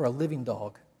 for a living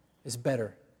dog is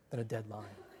better than a dead lion.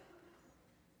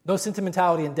 No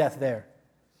sentimentality in death there.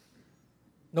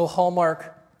 No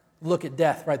Hallmark look at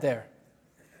death right there.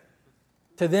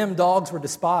 To them, dogs were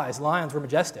despised, lions were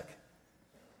majestic.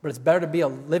 But it's better to be a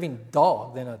living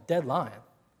dog than a dead lion.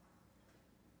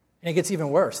 And it gets even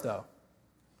worse, though.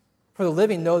 For the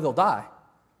living know they'll die,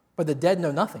 but the dead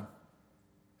know nothing.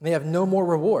 And they have no more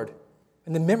reward,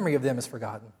 and the memory of them is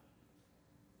forgotten.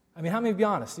 I mean, how many of you, be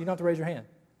honest? You don't have to raise your hand.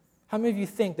 How many of you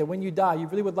think that when you die, you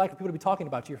really would like people to be talking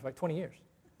about you for like 20 years?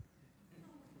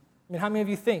 I mean, how many of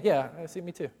you think, yeah, I see,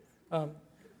 me too. How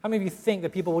many of you think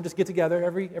that people will just get together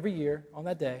every year on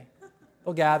that day?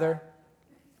 They'll gather,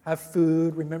 have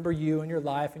food, remember you and your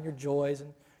life and your joys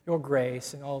and your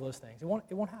grace and all those things. It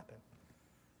won't happen.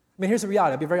 I mean, here's the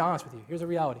reality. I'll be very honest with you. Here's the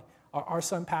reality. Our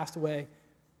son passed away,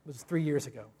 it was 3 years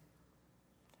ago.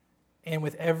 And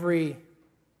with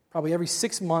probably every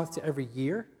 6 months to every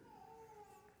year,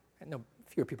 and no,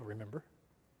 fewer people remember.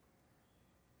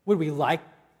 Would we like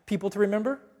people to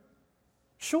remember?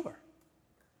 Sure.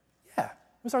 Yeah,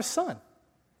 it was our son.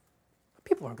 But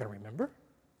people aren't going to remember.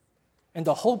 And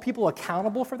to hold people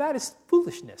accountable for that is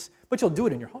foolishness. But you'll do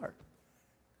it in your heart.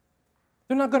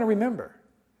 They're not going to remember.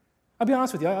 I'll be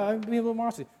honest with you. I'll be a little more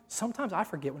honest with you. Sometimes I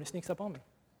forget when it sneaks up on me.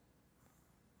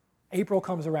 April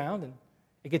comes around and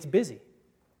it gets busy.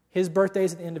 His birthday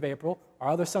is at the end of April. Our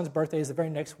other son's birthday is the very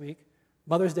next week.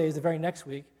 Mother's Day is the very next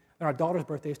week. And our daughter's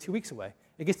birthday is 2 weeks away.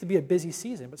 It gets to be a busy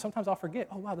season. But sometimes I'll forget,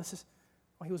 oh, wow,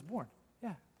 he was born.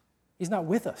 Yeah. He's not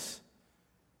with us.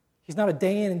 He's not a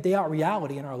day in and day out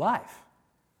reality in our life.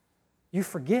 You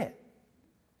forget.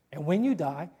 And when you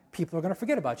die, people are going to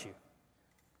forget about you.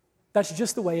 That's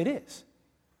just the way it is.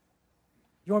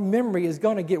 Your memory is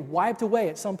going to get wiped away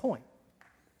at some point.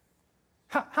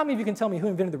 How many of you can tell me who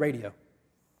invented the radio?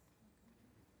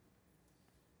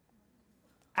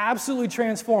 Absolutely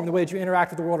transformed the way that you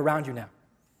interact with the world around you now.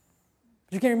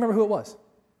 But you can't remember who it was.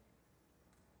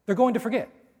 They're going to forget.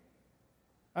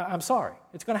 I'm sorry.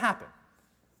 It's going to happen.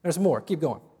 There's more. Keep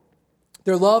going.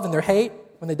 Their love and their hate,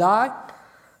 when they die,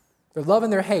 Their love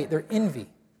and their hate, their envy,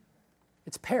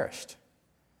 it's perished.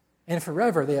 And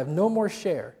forever they have no more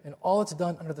share in all that's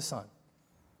done under the sun.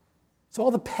 So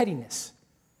all the pettiness,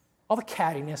 all the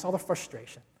cattiness, all the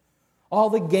frustration, all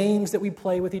the games that we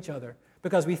play with each other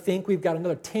because we think we've got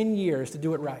another 10 years to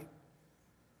do it right.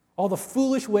 All the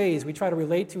foolish ways we try to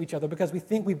relate to each other because we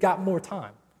think we've got more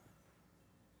time.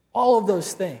 All of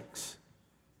those things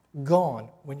gone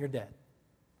when you're dead.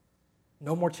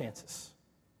 No more chances.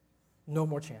 No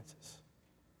more chances.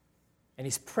 And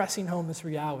he's pressing home this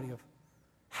reality of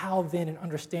how then, in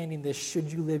understanding this,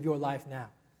 should you live your life now?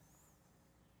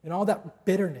 And all that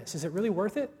bitterness, is it really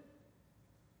worth it?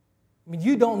 I mean,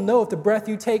 you don't know if the breath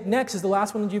you take next is the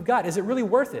last one that you've got. Is it really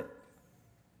worth it?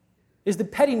 Is the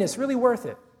pettiness really worth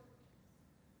it?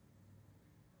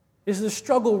 Is the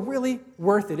struggle really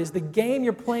worth it? Is the game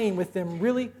you're playing with them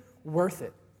really worth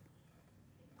it?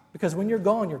 Because when you're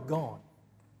gone, you're gone.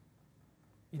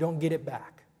 You don't get it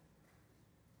back.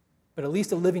 But at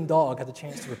least a living dog has a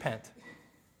chance to repent.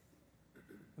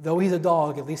 Though he's a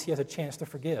dog, at least he has a chance to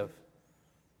forgive.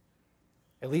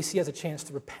 At least he has a chance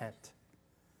to repent.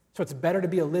 So it's better to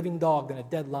be a living dog than a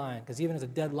dead lion, because even as a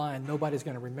dead lion, nobody's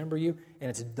going to remember you, and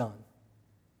it's done.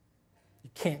 You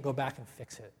can't go back and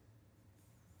fix it.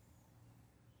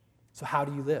 So how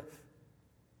do you live?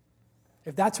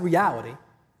 If that's reality,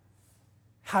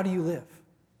 how do you live?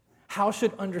 How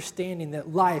should understanding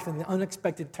that life and the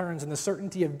unexpected turns and the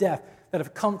certainty of death that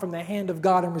have come from the hand of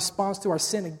God in response to our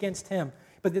sin against him,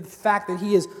 but the fact that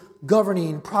he is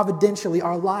governing providentially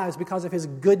our lives because of his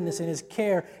goodness and his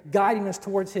care, guiding us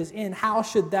towards his end, how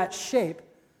should that shape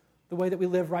the way that we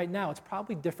live right now? It's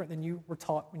probably different than you were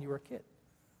taught when you were a kid.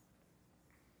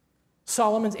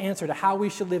 Solomon's answer to how we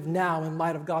should live now in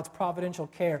light of God's providential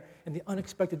care and the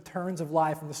unexpected turns of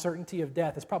life and the certainty of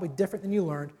death is probably different than you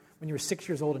learned when you were 6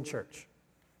 years old in church.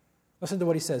 Listen to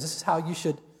what he says. This is how you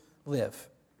should live.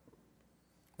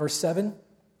 Verse 7,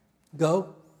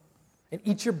 go and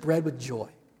eat your bread with joy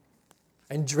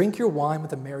and drink your wine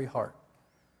with a merry heart,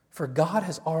 for God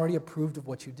has already approved of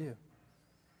what you do.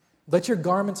 Let your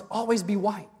garments always be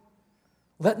white.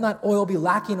 Let not oil be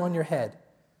lacking on your head.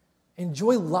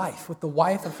 Enjoy life with the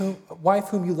wife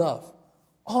whom you love,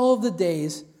 all of the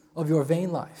days of your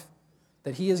vain life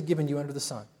that he has given you under the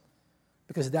sun,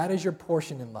 because that is your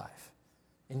portion in life,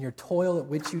 in your toil at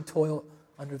which you toil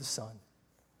under the sun.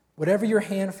 Whatever your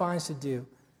hand finds to do,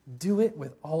 do it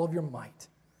with all of your might,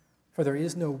 for there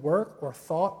is no work or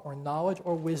thought or knowledge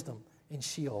or wisdom in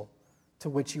Sheol to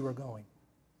which you are going.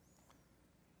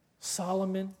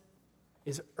 Solomon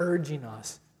is urging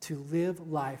us to live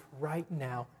life right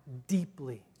now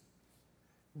deeply,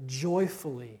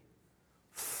 joyfully,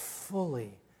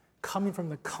 fully, coming from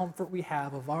the comfort we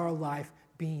have of our life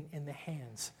being in the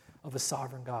hands of a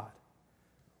sovereign God.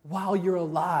 While you're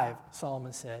alive,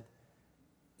 Solomon said,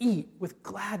 eat with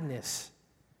gladness,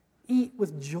 eat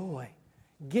with joy,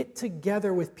 get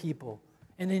together with people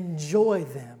and enjoy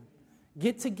them.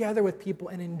 Get together with people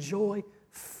and enjoy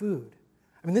food.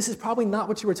 I mean, this is probably not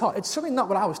what you were taught. It's certainly not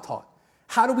what I was taught.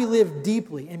 How do we live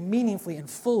deeply and meaningfully and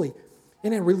fully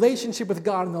in a relationship with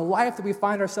God in the life that we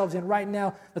find ourselves in right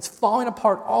now that's falling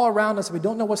apart all around us and we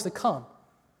don't know what's to come?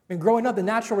 I mean, growing up, the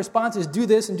natural response is do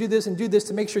this and do this and do this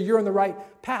to make sure you're on the right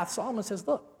path. Solomon says,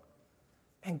 look,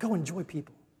 man, go enjoy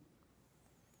people.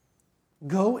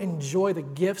 Go enjoy the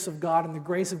gifts of God and the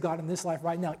grace of God in this life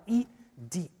right now. Eat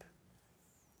deep.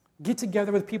 Get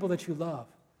together with people that you love.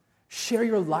 Share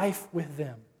your life with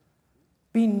them.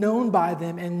 Be known by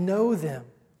them and know them.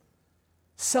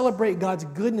 Celebrate God's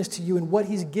goodness to you and what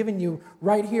he's given you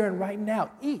right here and right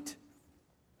now. Eat.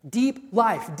 Deep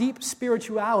life, deep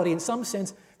spirituality, in some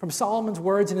sense, from Solomon's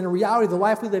words and in the reality of the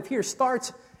life we live here,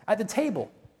 starts at the table.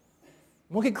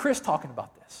 We'll get Chris talking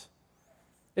about this.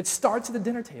 It starts at the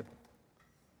dinner table.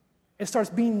 It starts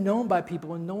being known by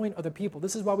people and knowing other people.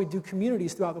 This is why we do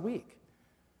communities throughout the week.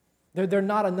 They're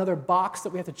not another box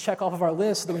that we have to check off of our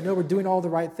list so that we know we're doing all the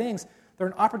right things. They're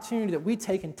an opportunity that we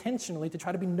take intentionally to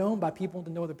try to be known by people and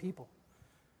to know other people.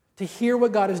 To hear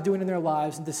what God is doing in their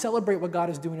lives and to celebrate what God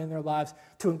is doing in their lives,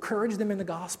 to encourage them in the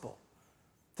gospel,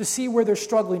 to see where they're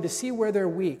struggling, to see where they're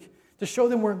weak, to show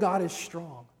them where God is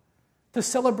strong, to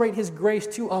celebrate his grace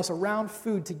to us around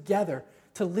food together,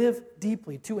 to live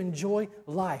deeply, to enjoy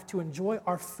life, to enjoy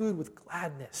our food with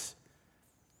gladness,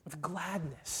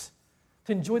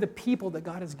 to enjoy the people that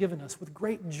God has given us with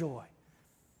great joy,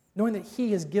 knowing that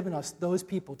he has given us those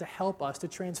people to help us, to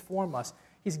transform us.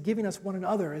 He's giving us one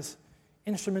another as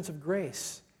instruments of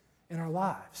grace in our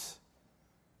lives.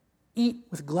 Eat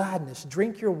with gladness.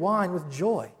 Drink your wine with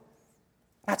joy.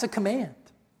 That's a command.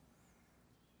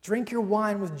 Drink your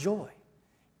wine with joy.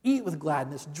 Eat with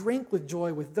gladness, drink with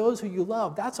joy with those who you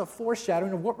love. That's a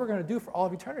foreshadowing of what we're going to do for all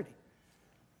of eternity.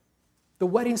 The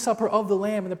wedding supper of the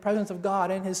Lamb in the presence of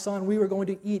God and His Son, we were going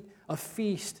to eat a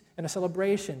feast and a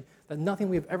celebration that nothing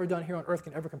we have ever done here on earth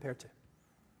can ever compare to.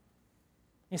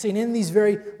 You see, and in these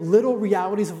very little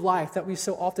realities of life that we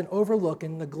so often overlook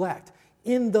and neglect,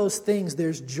 in those things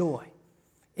there's joy.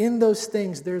 In those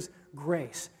things there's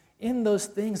grace. In those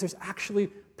things there's actually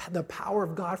the power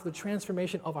of God for the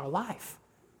transformation of our life.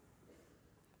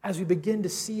 As we begin to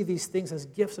see these things as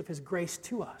gifts of His grace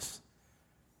to us.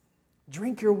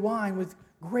 Drink your wine with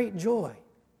great joy.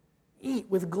 Eat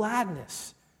with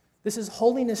gladness. This is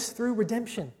holiness through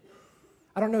redemption.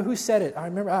 I don't know who said it. I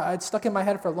remember it stuck in my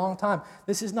head for a long time.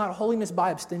 This is not holiness by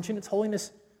abstention. It's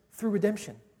holiness through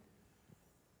redemption.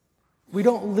 We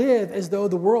don't live as though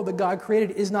the world that God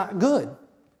created is not good.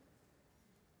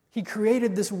 He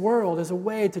created this world as a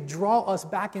way to draw us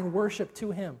back in worship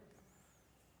to Him.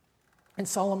 And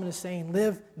Solomon is saying,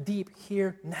 live deep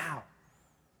here now.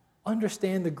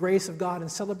 Understand the grace of God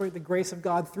and celebrate the grace of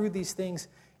God through these things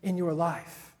in your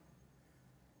life.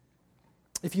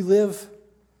 If you live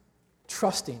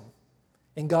trusting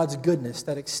in God's goodness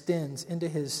that extends into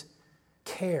His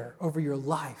care over your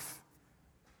life,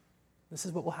 this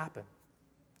is what will happen.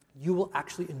 You will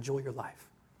actually enjoy your life.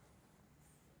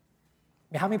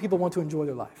 I mean, how many people want to enjoy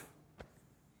their life?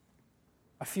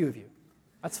 A few of you.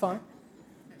 That's fine.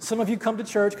 Some of you come to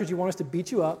church because you want us to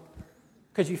beat you up,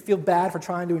 because you feel bad for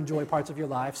trying to enjoy parts of your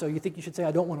life, so you think you should say,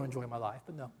 I don't want to enjoy my life,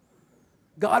 but no.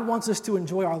 God wants us to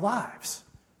enjoy our lives.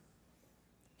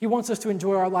 He wants us to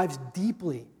enjoy our lives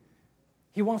deeply.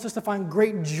 He wants us to find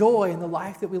great joy in the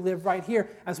life that we live right here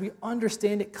as we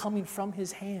understand it coming from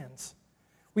His hands.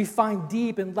 We find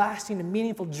deep and lasting and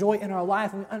meaningful joy in our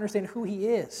life when we understand who He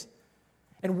is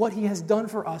and what He has done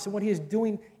for us and what He is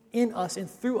doing in us and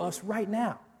through us right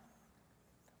now.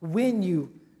 When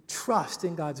you trust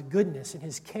in God's goodness and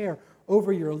His care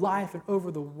over your life and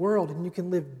over the world, and you can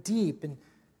live deep and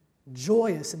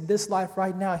joyous in this life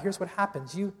right now, here's what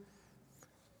happens. You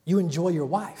enjoy your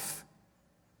wife,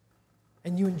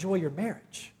 and you enjoy your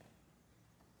marriage.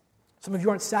 Some of you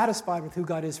aren't satisfied with who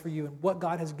God is for you and what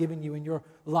God has given you in your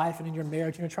life and in your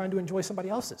marriage, and you're trying to enjoy somebody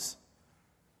else's.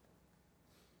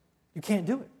 You can't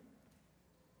do it.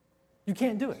 You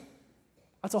can't do it.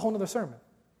 That's a whole other sermon.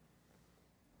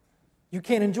 You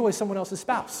can't enjoy someone else's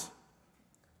spouse.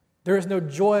 There is no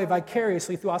joy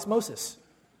vicariously through osmosis.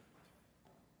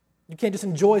 You can't just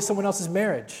enjoy someone else's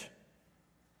marriage.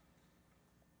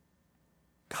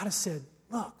 God has said,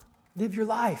 look, live your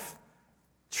life.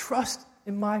 Trust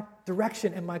in my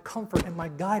direction and my comfort and my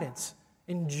guidance.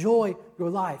 Enjoy your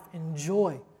life.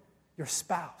 Enjoy your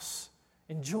spouse.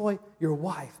 Enjoy your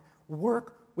wife.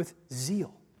 Work with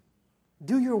zeal.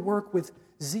 Do your work with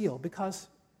zeal, because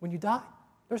when you die,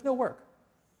 there's no work.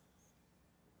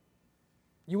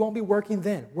 You won't be working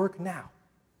then. Work now.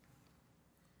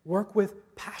 Work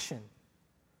with passion.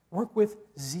 Work with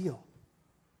zeal.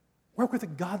 Work with a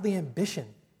godly ambition.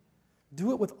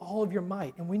 Do it with all of your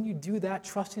might. And when you do that,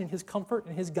 trusting in His comfort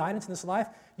and His guidance in this life,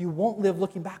 you won't live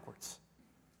looking backwards.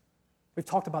 We've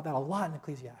talked about that a lot in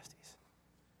Ecclesiastes.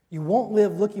 You won't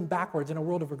live looking backwards in a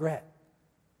world of regret.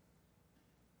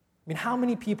 I mean, how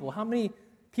many people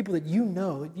that you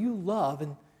know, that you love,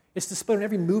 and it's displayed in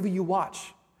every movie you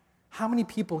watch, how many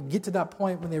people get to that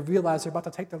point when they realize they're about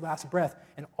to take their last breath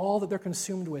and all that they're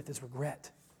consumed with is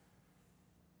regret?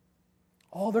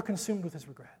 All they're consumed with is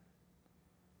regret.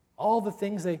 All the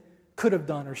things they could have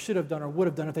done or should have done or would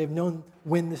have done if they had known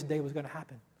when this day was going to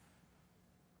happen.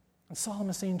 And Solomon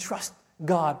is saying, trust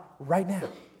God right now.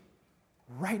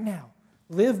 Right now.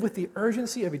 Live with the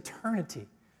urgency of eternity,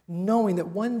 knowing that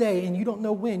one day, and you don't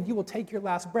know when, you will take your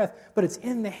last breath, but it's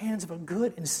in the hands of a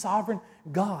good and sovereign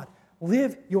God.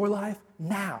 Live your life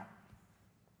now.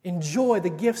 Enjoy the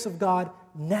gifts of God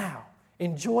now.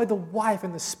 Enjoy the wife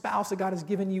and the spouse that God has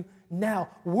given you now.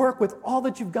 Work with all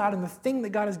that you've got and the thing that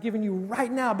God has given you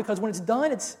right now, because when it's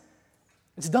done, it's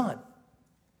done.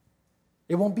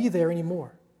 It won't be there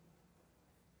anymore.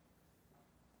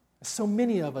 So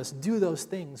many of us do those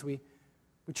things. We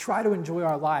try to enjoy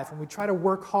our life, and we try to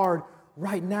work hard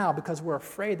right now because we're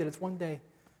afraid that it's one day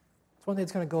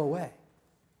it's going to go away.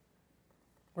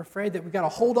 We're afraid that we've got to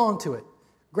hold on to it,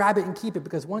 grab it and keep it,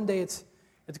 because one day it's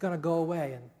going to go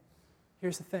away. And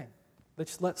here's the thing.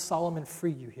 Let's let Solomon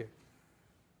free you here.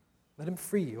 Let him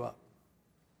free you up.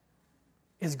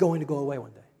 It's going to go away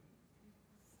one day.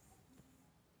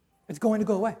 It's going to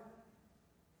go away.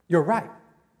 You're right.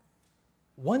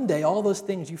 One day, all those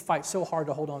things you fight so hard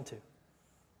to hold on to,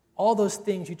 all those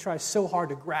things you try so hard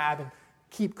to grab and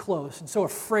keep close and so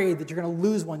afraid that you're going to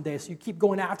lose one day. So you keep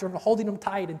going after them, holding them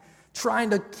tight and trying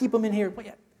to keep them in here. But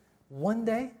yet, one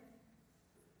day,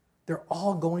 they're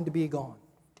all going to be gone.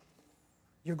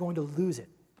 You're going to lose it.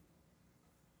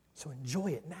 So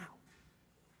enjoy it now.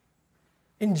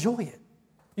 Enjoy it.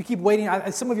 You keep waiting.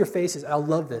 Some of your faces, I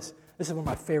love this. This is one of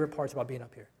my favorite parts about being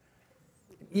up here.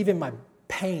 Even my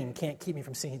pain can't keep me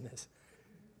from seeing this.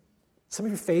 Some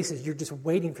of your faces, you're just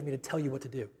waiting for me to tell you what to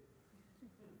do.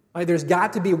 Like, there's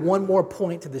got to be one more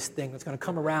point to this thing that's going to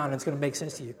come around and it's going to make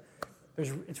sense to you.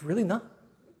 It's really not.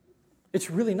 It's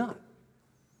really not.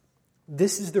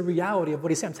 This is the reality of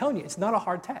what he's saying. I'm telling you, it's not a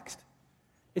hard text.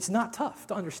 It's not tough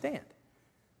to understand.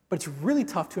 But it's really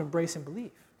tough to embrace and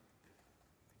believe.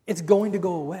 It's going to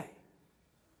go away.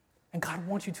 And God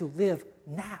wants you to live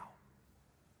now,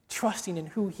 trusting in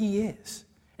who he is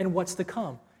and what's to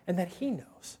come, and that he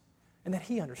knows and that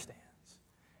he understands.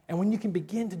 And when you can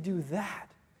begin to do that,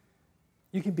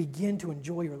 you can begin to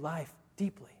enjoy your life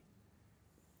deeply.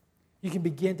 You can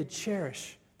begin to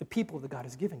cherish the people that God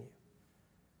has given you.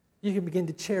 You can begin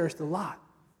to cherish the lot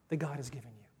that God has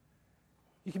given you.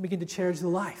 You can begin to cherish the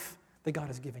life that God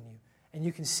has given you. And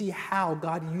you can see how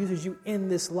God uses you in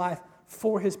this life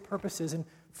for his purposes and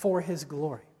for his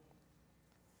glory.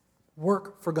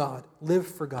 Work for God. Live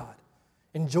for God.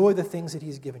 Enjoy the things that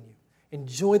he's given you.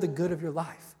 Enjoy the good of your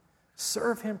life.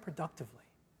 Serve him productively.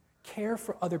 Care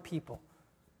for other people.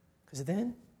 Because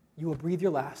then you will breathe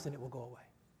your last and it will go away.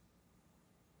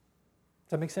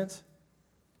 Does that make sense?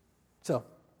 So,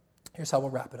 here's how we'll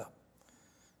wrap it up.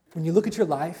 When you look at your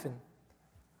life and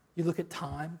you look at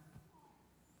time,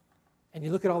 and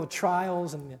you look at all the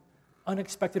trials and the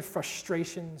unexpected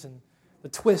frustrations and the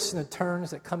twists and the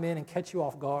turns that come in and catch you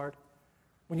off guard,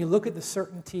 when you look at the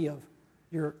certainty of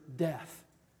your death,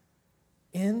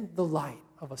 in the light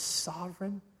of a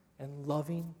sovereign and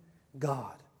loving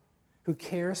God who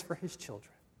cares for his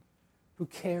children, who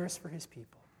cares for his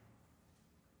people,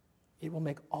 it will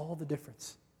make all the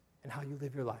difference in how you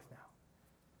live your life now.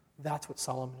 That's what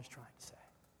Solomon is trying to say.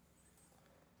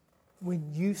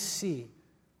 When you see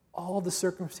all the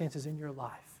circumstances in your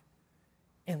life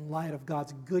in light of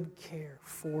God's good care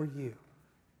for you,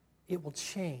 it will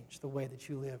change the way that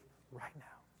you live right now.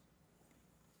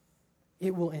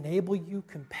 It will enable you,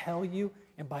 compel you,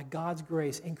 and by God's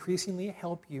grace, increasingly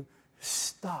help you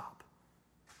stop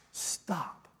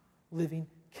living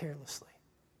carelessly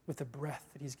with the breath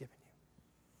that he's given you.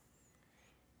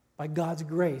 By God's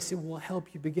grace, it will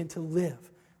help you begin to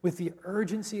live with the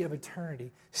urgency of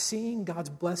eternity, seeing God's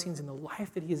blessings in the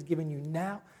life that he has given you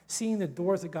now, seeing the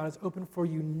doors that God has opened for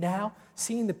you now,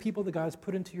 seeing the people that God has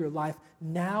put into your life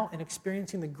now, and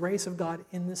experiencing the grace of God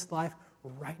in this life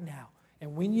right now.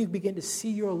 And when you begin to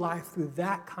see your life through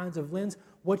that kinds of lens,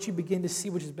 what you begin to see,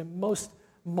 which has been most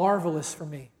marvelous for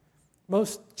me,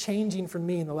 most changing for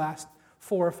me in the last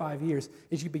 4 or 5 years,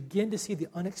 is you begin to see the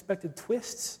unexpected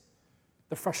twists,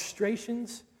 the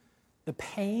frustrations, the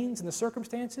pains and the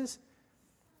circumstances.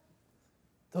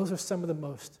 Those are some of the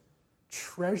most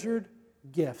treasured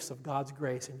gifts of God's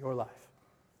grace in your life.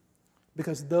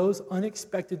 Because those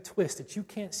unexpected twists that you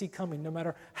can't see coming, no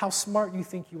matter how smart you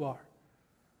think you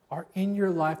are in your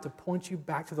life to point you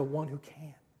back to the one who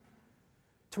can.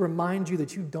 To remind you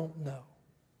that you don't know.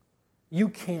 You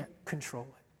can't control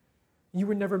it. You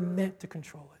were never meant to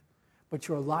control it. But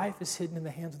your life is hidden in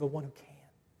the hands of the one who can.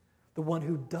 The one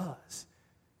who does.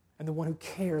 And the one who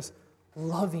cares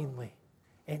lovingly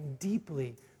and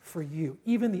deeply for you.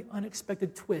 Even the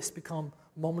unexpected twists become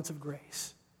moments of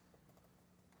grace.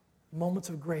 Moments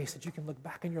of grace that you can look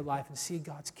back in your life and see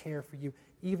God's care for you,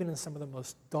 even in some of the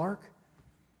most dark,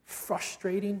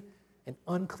 frustrating, and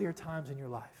unclear times in your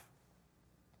life.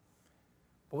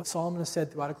 But what Solomon has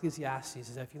said throughout Ecclesiastes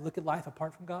is that if you look at life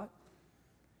apart from God,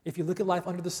 if you look at life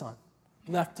under the sun,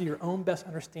 left to your own best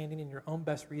understanding and your own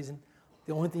best reason,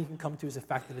 the only thing you can come to is the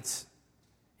fact that it's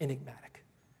enigmatic.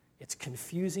 It's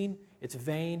confusing, it's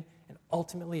vain, and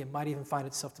ultimately it might even find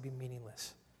itself to be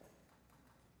meaningless.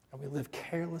 And we live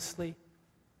carelessly,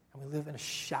 and we live in a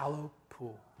shallow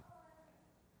pool.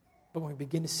 But when we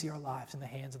begin to see our lives in the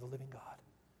hands of the living God,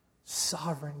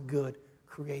 sovereign, good,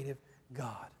 creative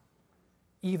God,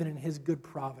 even in his good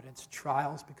providence,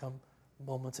 trials become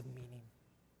moments of meaning.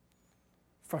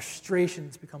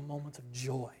 Frustrations become moments of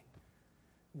joy.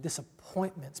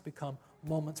 Disappointments become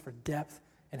moments for depth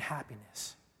and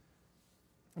happiness.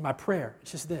 And my prayer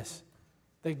is just this,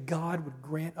 that God would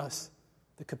grant us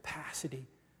the capacity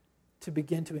to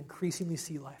begin to increasingly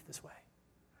see life this way.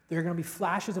 There are going to be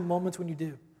flashes and moments when you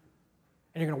do,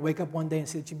 and you're going to wake up one day and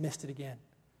see that you missed it again.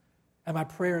 And my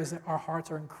prayer is that our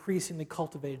hearts are increasingly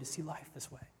cultivated to see life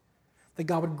this way. That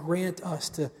God would grant us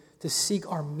to to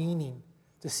seek our meaning,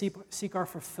 to seek our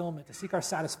fulfillment, to seek our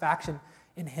satisfaction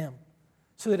in Him.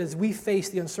 So that as we face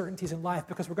the uncertainties in life,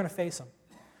 because we're going to face them,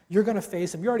 you're going to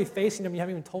face them. You're already facing them. You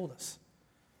haven't even told us.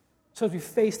 So as we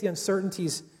face the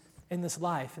uncertainties in this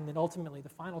life, and then ultimately the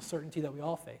final certainty that we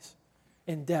all face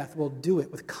in death, we'll do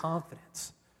it with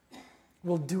confidence.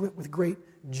 We'll do it with great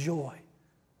joy.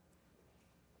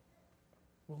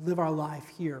 We'll live our life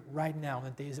here, right now, in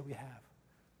the days that we have,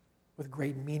 with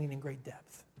great meaning and great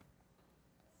depth.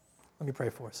 Let me pray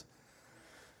for us.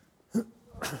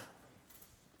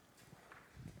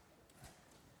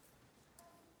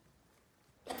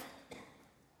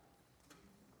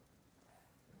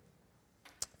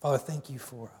 Father, thank you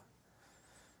for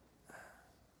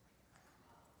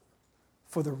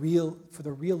the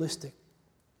realistic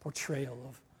portrayal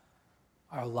of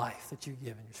our life that you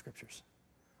give in your scriptures.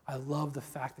 I love the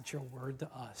fact that your word to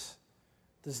us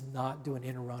does not do an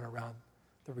end run around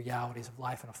the realities of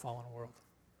life in a fallen world.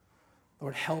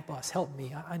 Lord, help us, help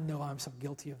me. I know I'm so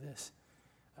guilty of this.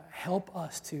 Help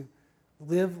us to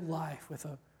live life with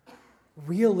a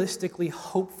realistically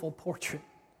hopeful portrait.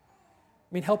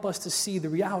 I mean, help us to see the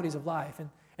realities of life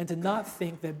and to not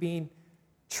think that being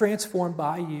transformed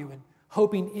by you and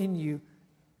hoping in you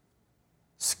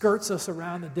skirts us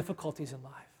around the difficulties in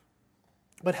life.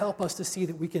 But help us to see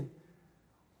that we can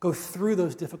go through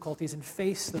those difficulties and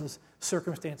face those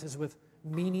circumstances with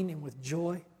meaning and with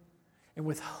joy and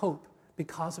with hope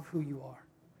because of who you are.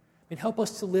 And help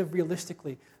us to live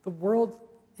realistically. The world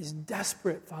is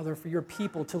desperate, Father, for your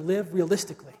people to live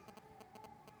realistically.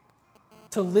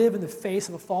 To live in the face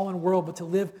of a fallen world, but to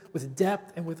live with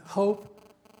depth and with hope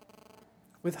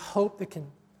that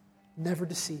can never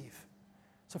deceive.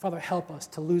 So, Father, help us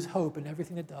to lose hope in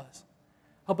everything that does.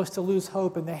 Help us to lose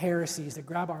hope in the heresies that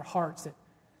grab our hearts,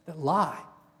 that lie,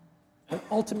 that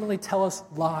ultimately tell us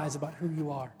lies about who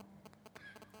you are.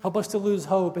 Help us to lose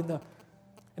hope in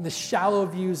the shallow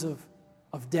views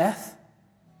of death.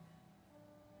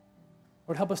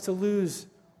 Lord, help us to lose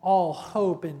all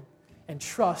hope and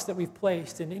trust that we've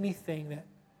placed in anything that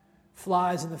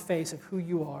flies in the face of who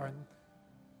you are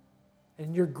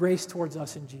and your grace towards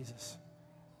us in Jesus.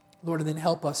 Lord, and then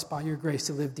help us by your grace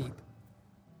to live deep.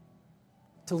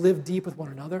 To live deep with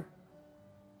one another,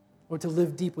 or to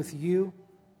live deep with you,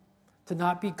 to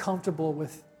not be comfortable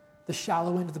with the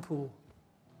shallow end of the pool,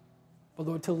 but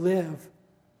Lord, to live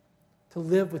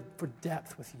for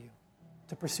depth with you,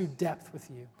 to pursue depth with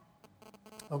you.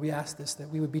 Lord, we ask this, that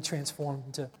we would be transformed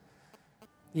into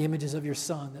the images of your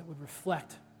Son that would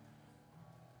reflect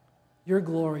your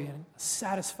glory and a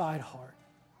satisfied heart,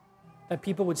 that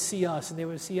people would see us and they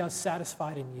would see us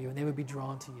satisfied in you and they would be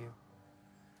drawn to you.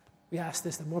 We ask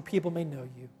this, that more people may know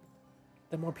you,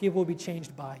 that more people will be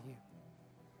changed by you.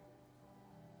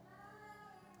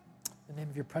 In the name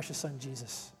of your precious Son,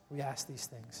 Jesus, we ask these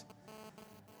things.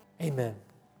 Amen.